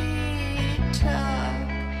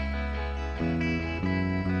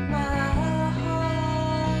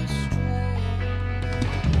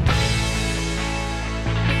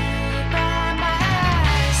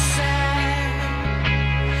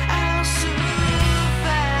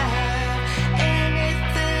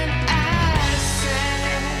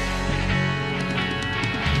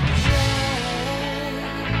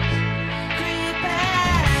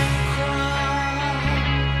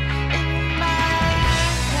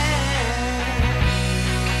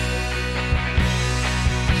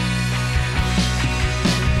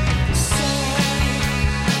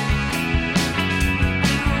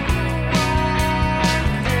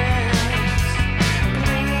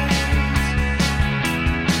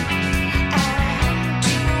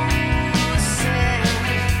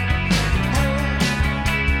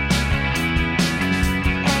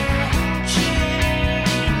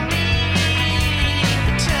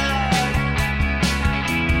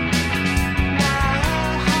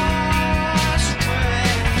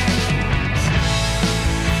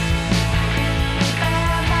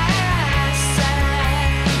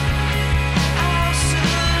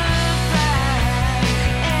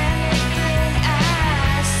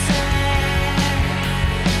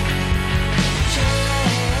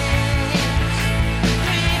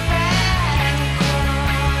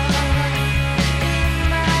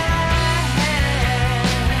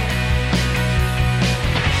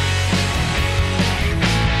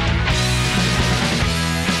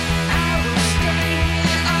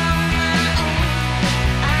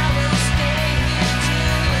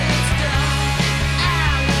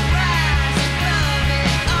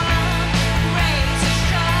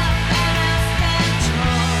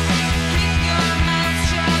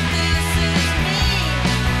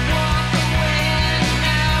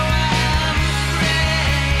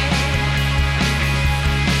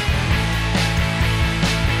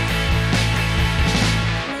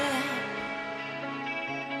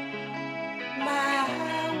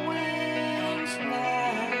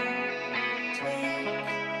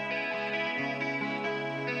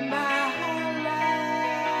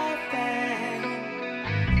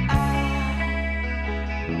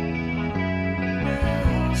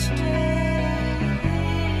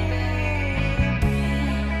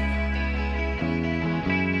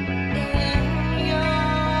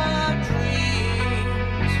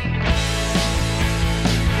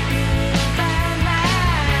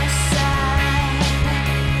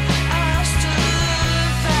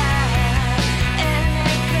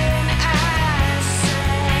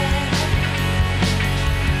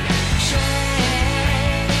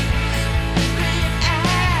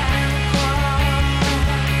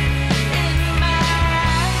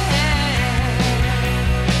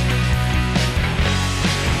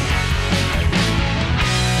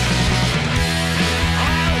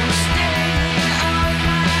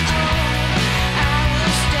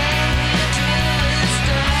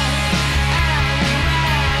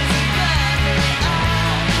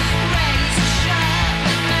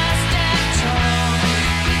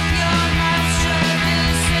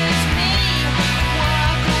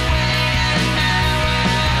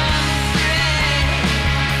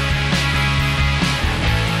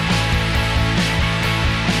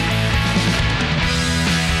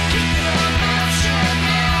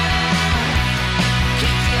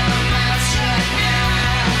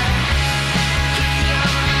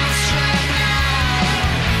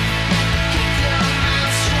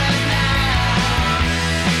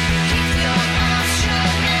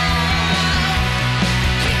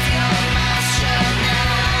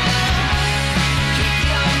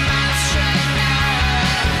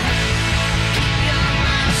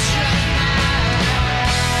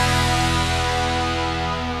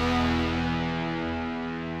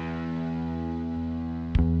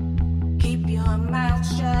your mouth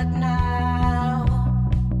shut now.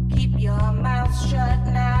 Keep your mouth shut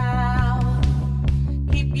now.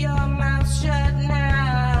 Keep your mouth shut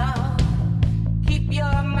now. Keep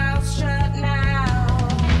your mouth shut now.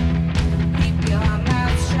 Keep your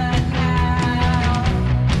mouth shut now.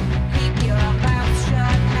 Keep your mouth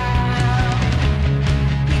shut now.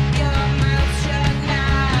 Keep your mouth shut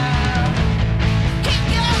now. Keep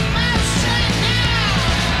your mouth shut now. Keep your mouth shut now.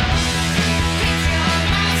 Keep your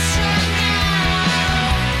mouth shut now.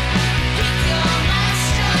 Keep your mouth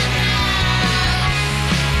shut now.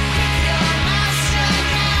 Keep your mouth shut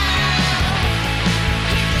now.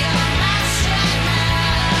 Keep your mouth shut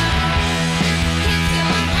now.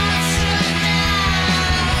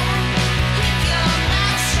 Keep your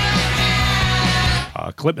mouth shut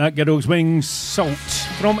now. Clip That Girl's Wings, Salt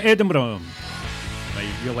from Edinburgh. Right,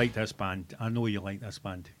 you like this band. I know you like this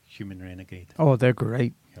band, Human Renegade. Oh, they're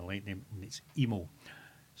great. You like them, and it's emo.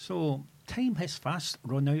 So, time has fast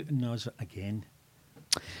run out on us again.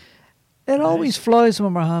 It always flies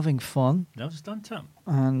when we're having fun. That's done it.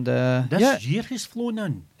 And This year has flown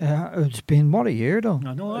in. it's been what a year though.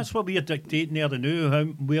 I know, that's what we're dictating there now,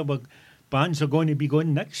 where bands are going to be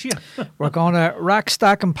going next year. We're going to rack,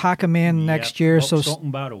 stack, and pack them in next year. lock, So stock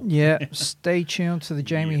and barrel. yeah, stay tuned to the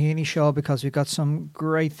Jamie Heaney Show because we've got some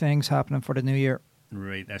great things happening for the new year.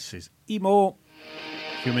 Right, this is emo,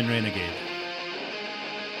 Human Renegade.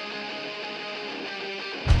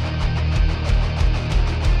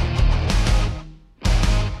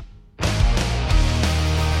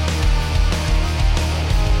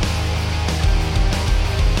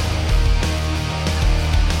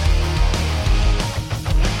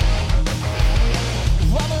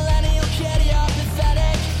 One millennial kid, you're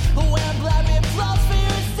pathetic. Wearing black rib clothes for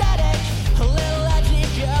your aesthetic. A little edgy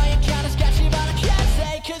girl, you're kinda sketchy, but I can't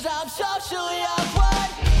say 'cause I'm socially awkward.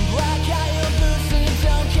 Black eye, your boots, and you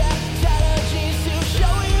don't care. Tattered jeans to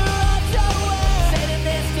show your underwear.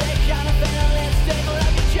 Satanistic, kind of fatalistic.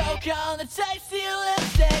 Let me joke on the tasty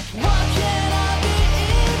lipstick. What can I be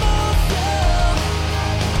emo to?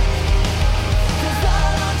 'Cause I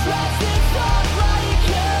don't dress and talk like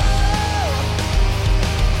you.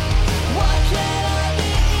 What can I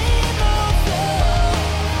be emo to?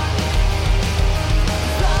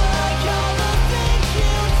 'Cause I like all the things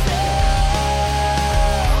you do.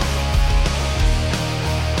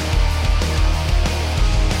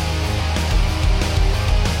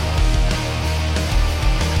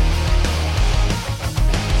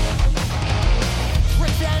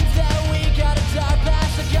 Pretend that we got a dark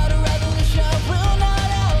past. I got a revolution, will not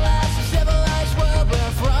outlast a civilized world.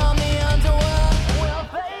 We're from the underworld, we'll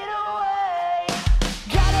fade away.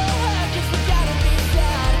 Gotta work, we gotta be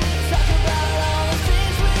sad. Talk about all the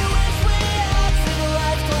things we wish we had.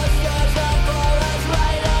 Civilized clusters on chorus,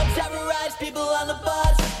 right up, terrorize people on the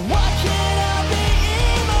bus. What can I be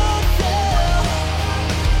emo to?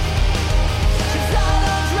 'Cause I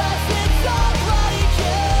don't dress and talk like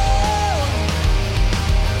you.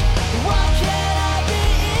 What can I be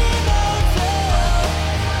emo to?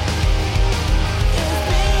 Is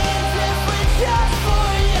being different just for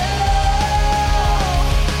you?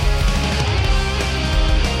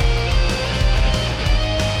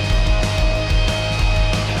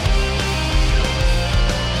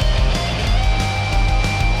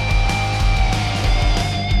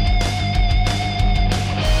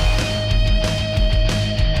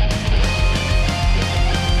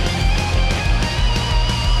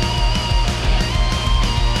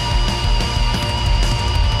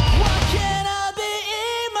 What can I be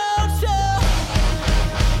emo to?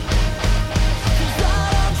 'Cause I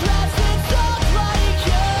don't dress and talk like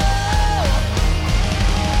you.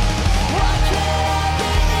 What can I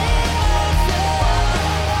be emo to?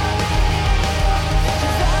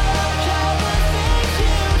 'Cause I like all the things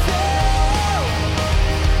you do.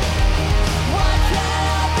 What can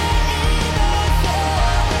I be emo to?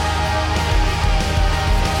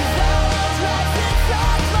 'Cause I don't dress and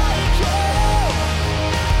talk like you.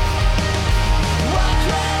 What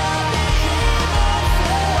can I be emo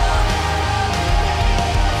to?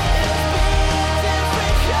 Is being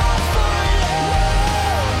different just for you?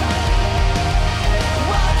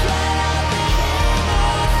 What can I be emo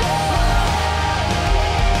to?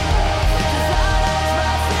 'Cause I don't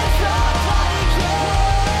dress and talk like you.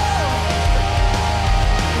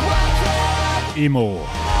 What can I Emo,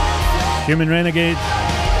 Human Renegade.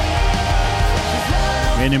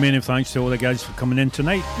 Many thanks to all the guys for coming in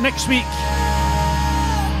tonight. Next week,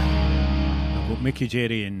 I've got Mickey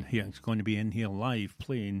Jerry in here. It's going to be in here live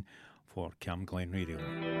playing for Cam Glen Radio.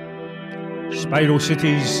 Spiral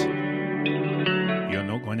Cities, you're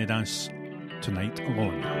not going to dance tonight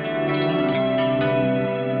alone.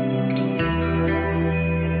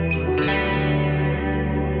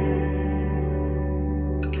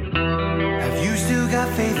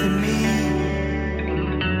 faith in me.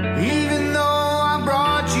 Even though I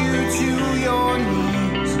brought you to your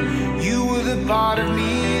knees, you were the part of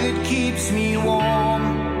me that keeps me warm.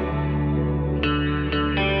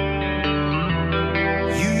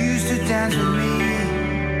 You used to dance with me.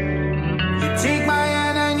 You'd take my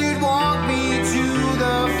hand and you'd walk me to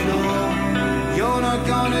the floor. You're not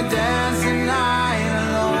gonna dance tonight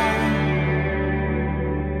alone.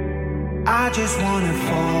 I just wanna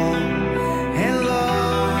fall in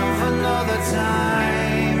love another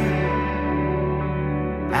time.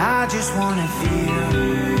 I just wanna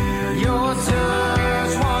feel your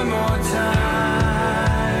touch one more time.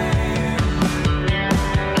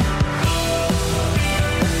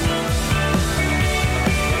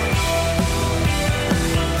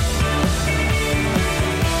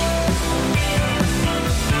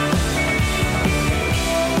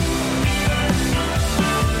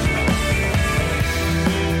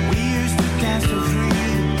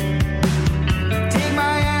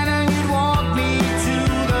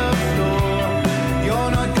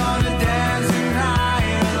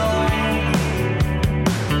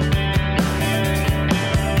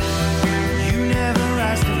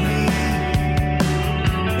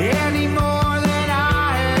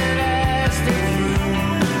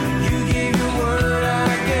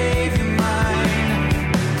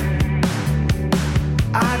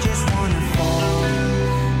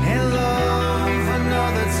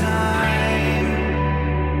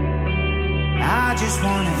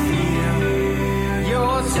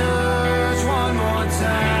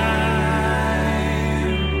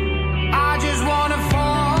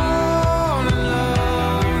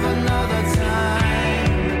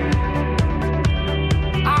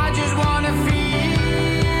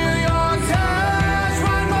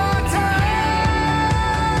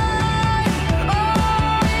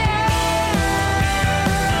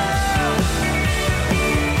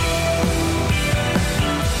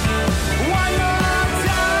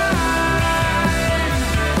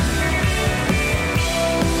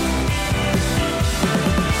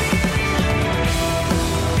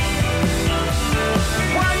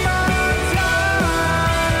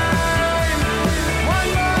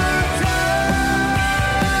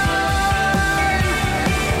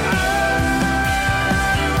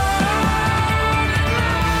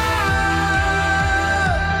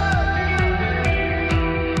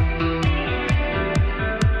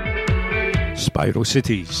 Spiral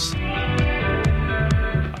Cities.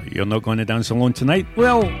 You're not going to dance alone tonight?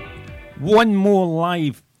 Well, one more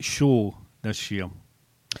live show this year.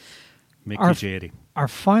 Mickey Jerry. Our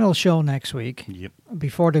final show next week. Yep.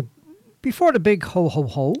 Before the big ho ho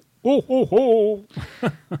ho. Ho ho ho.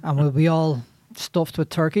 And we'll be all stuffed with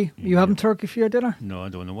turkey. You having turkey for your dinner? No, I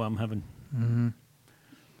don't know what I'm having. Mm-hmm.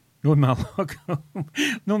 No, my luck.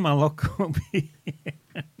 No, my luck will be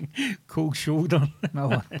cold shoulder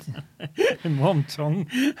No. and warm tongue.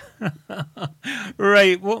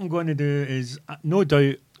 Right, what I'm going to do is, no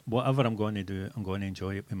doubt, whatever I'm going to do, I'm going to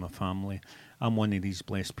enjoy it with my family. I'm one of these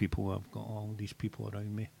blessed people. I've got all these people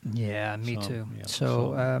around me. Yeah, me So, too. yeah,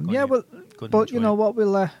 So, gonna- well, gonna but you enjoy know it.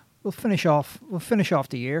 what? We'll finish off. We'll finish off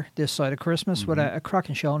the year this side of Christmas with a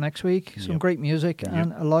cracking show next week. Some Yep. great music Yep.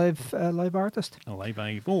 and a live artist. A live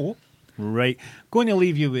Ivo. Right. Going to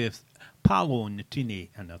leave you with Paolo Nutini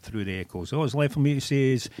and Through the Echoes. All that's left for me to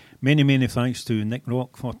say is many, many thanks to Nick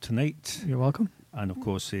Rock for tonight. You're welcome. And of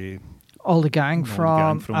course, All the gang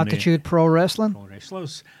from Attitude Pro Wrestling. Pro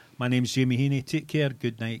Wrestlers. My name's Jamie Heaney. Take care.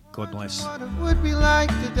 Good night. God bless. What it would be like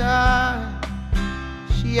to die.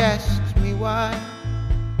 She asks me why.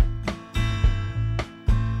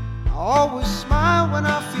 I always smile when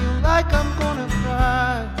I feel like I'm gonna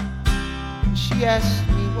cry. She asks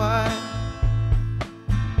me why.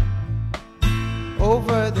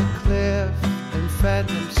 Over the cliff in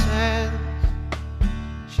phantom sands,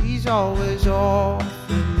 she's always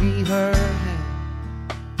offering me her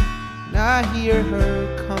hand, and I hear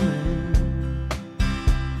her coming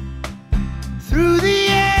through the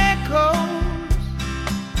echoes,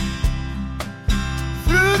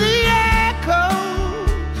 through the echoes,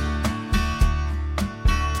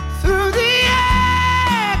 through the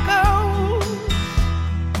echoes,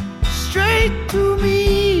 straight to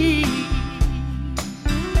me.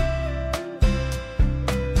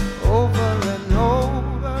 Over and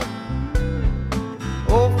over,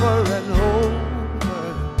 over and over,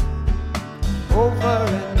 over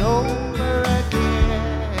and over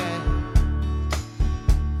again.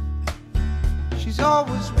 She's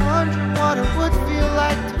always wondering what it would feel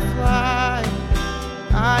like to fly.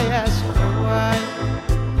 I ask her why.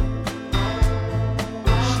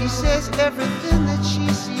 She says everything that she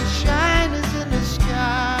sees shine is in the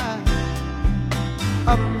sky.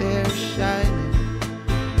 up there shining,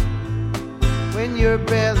 when your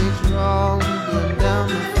belly's rumbling down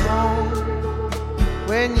the phone,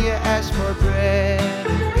 when you ask for bread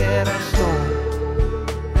and get a stone,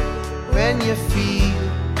 when you feel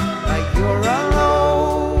like you're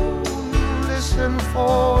alone, listen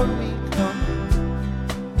for me.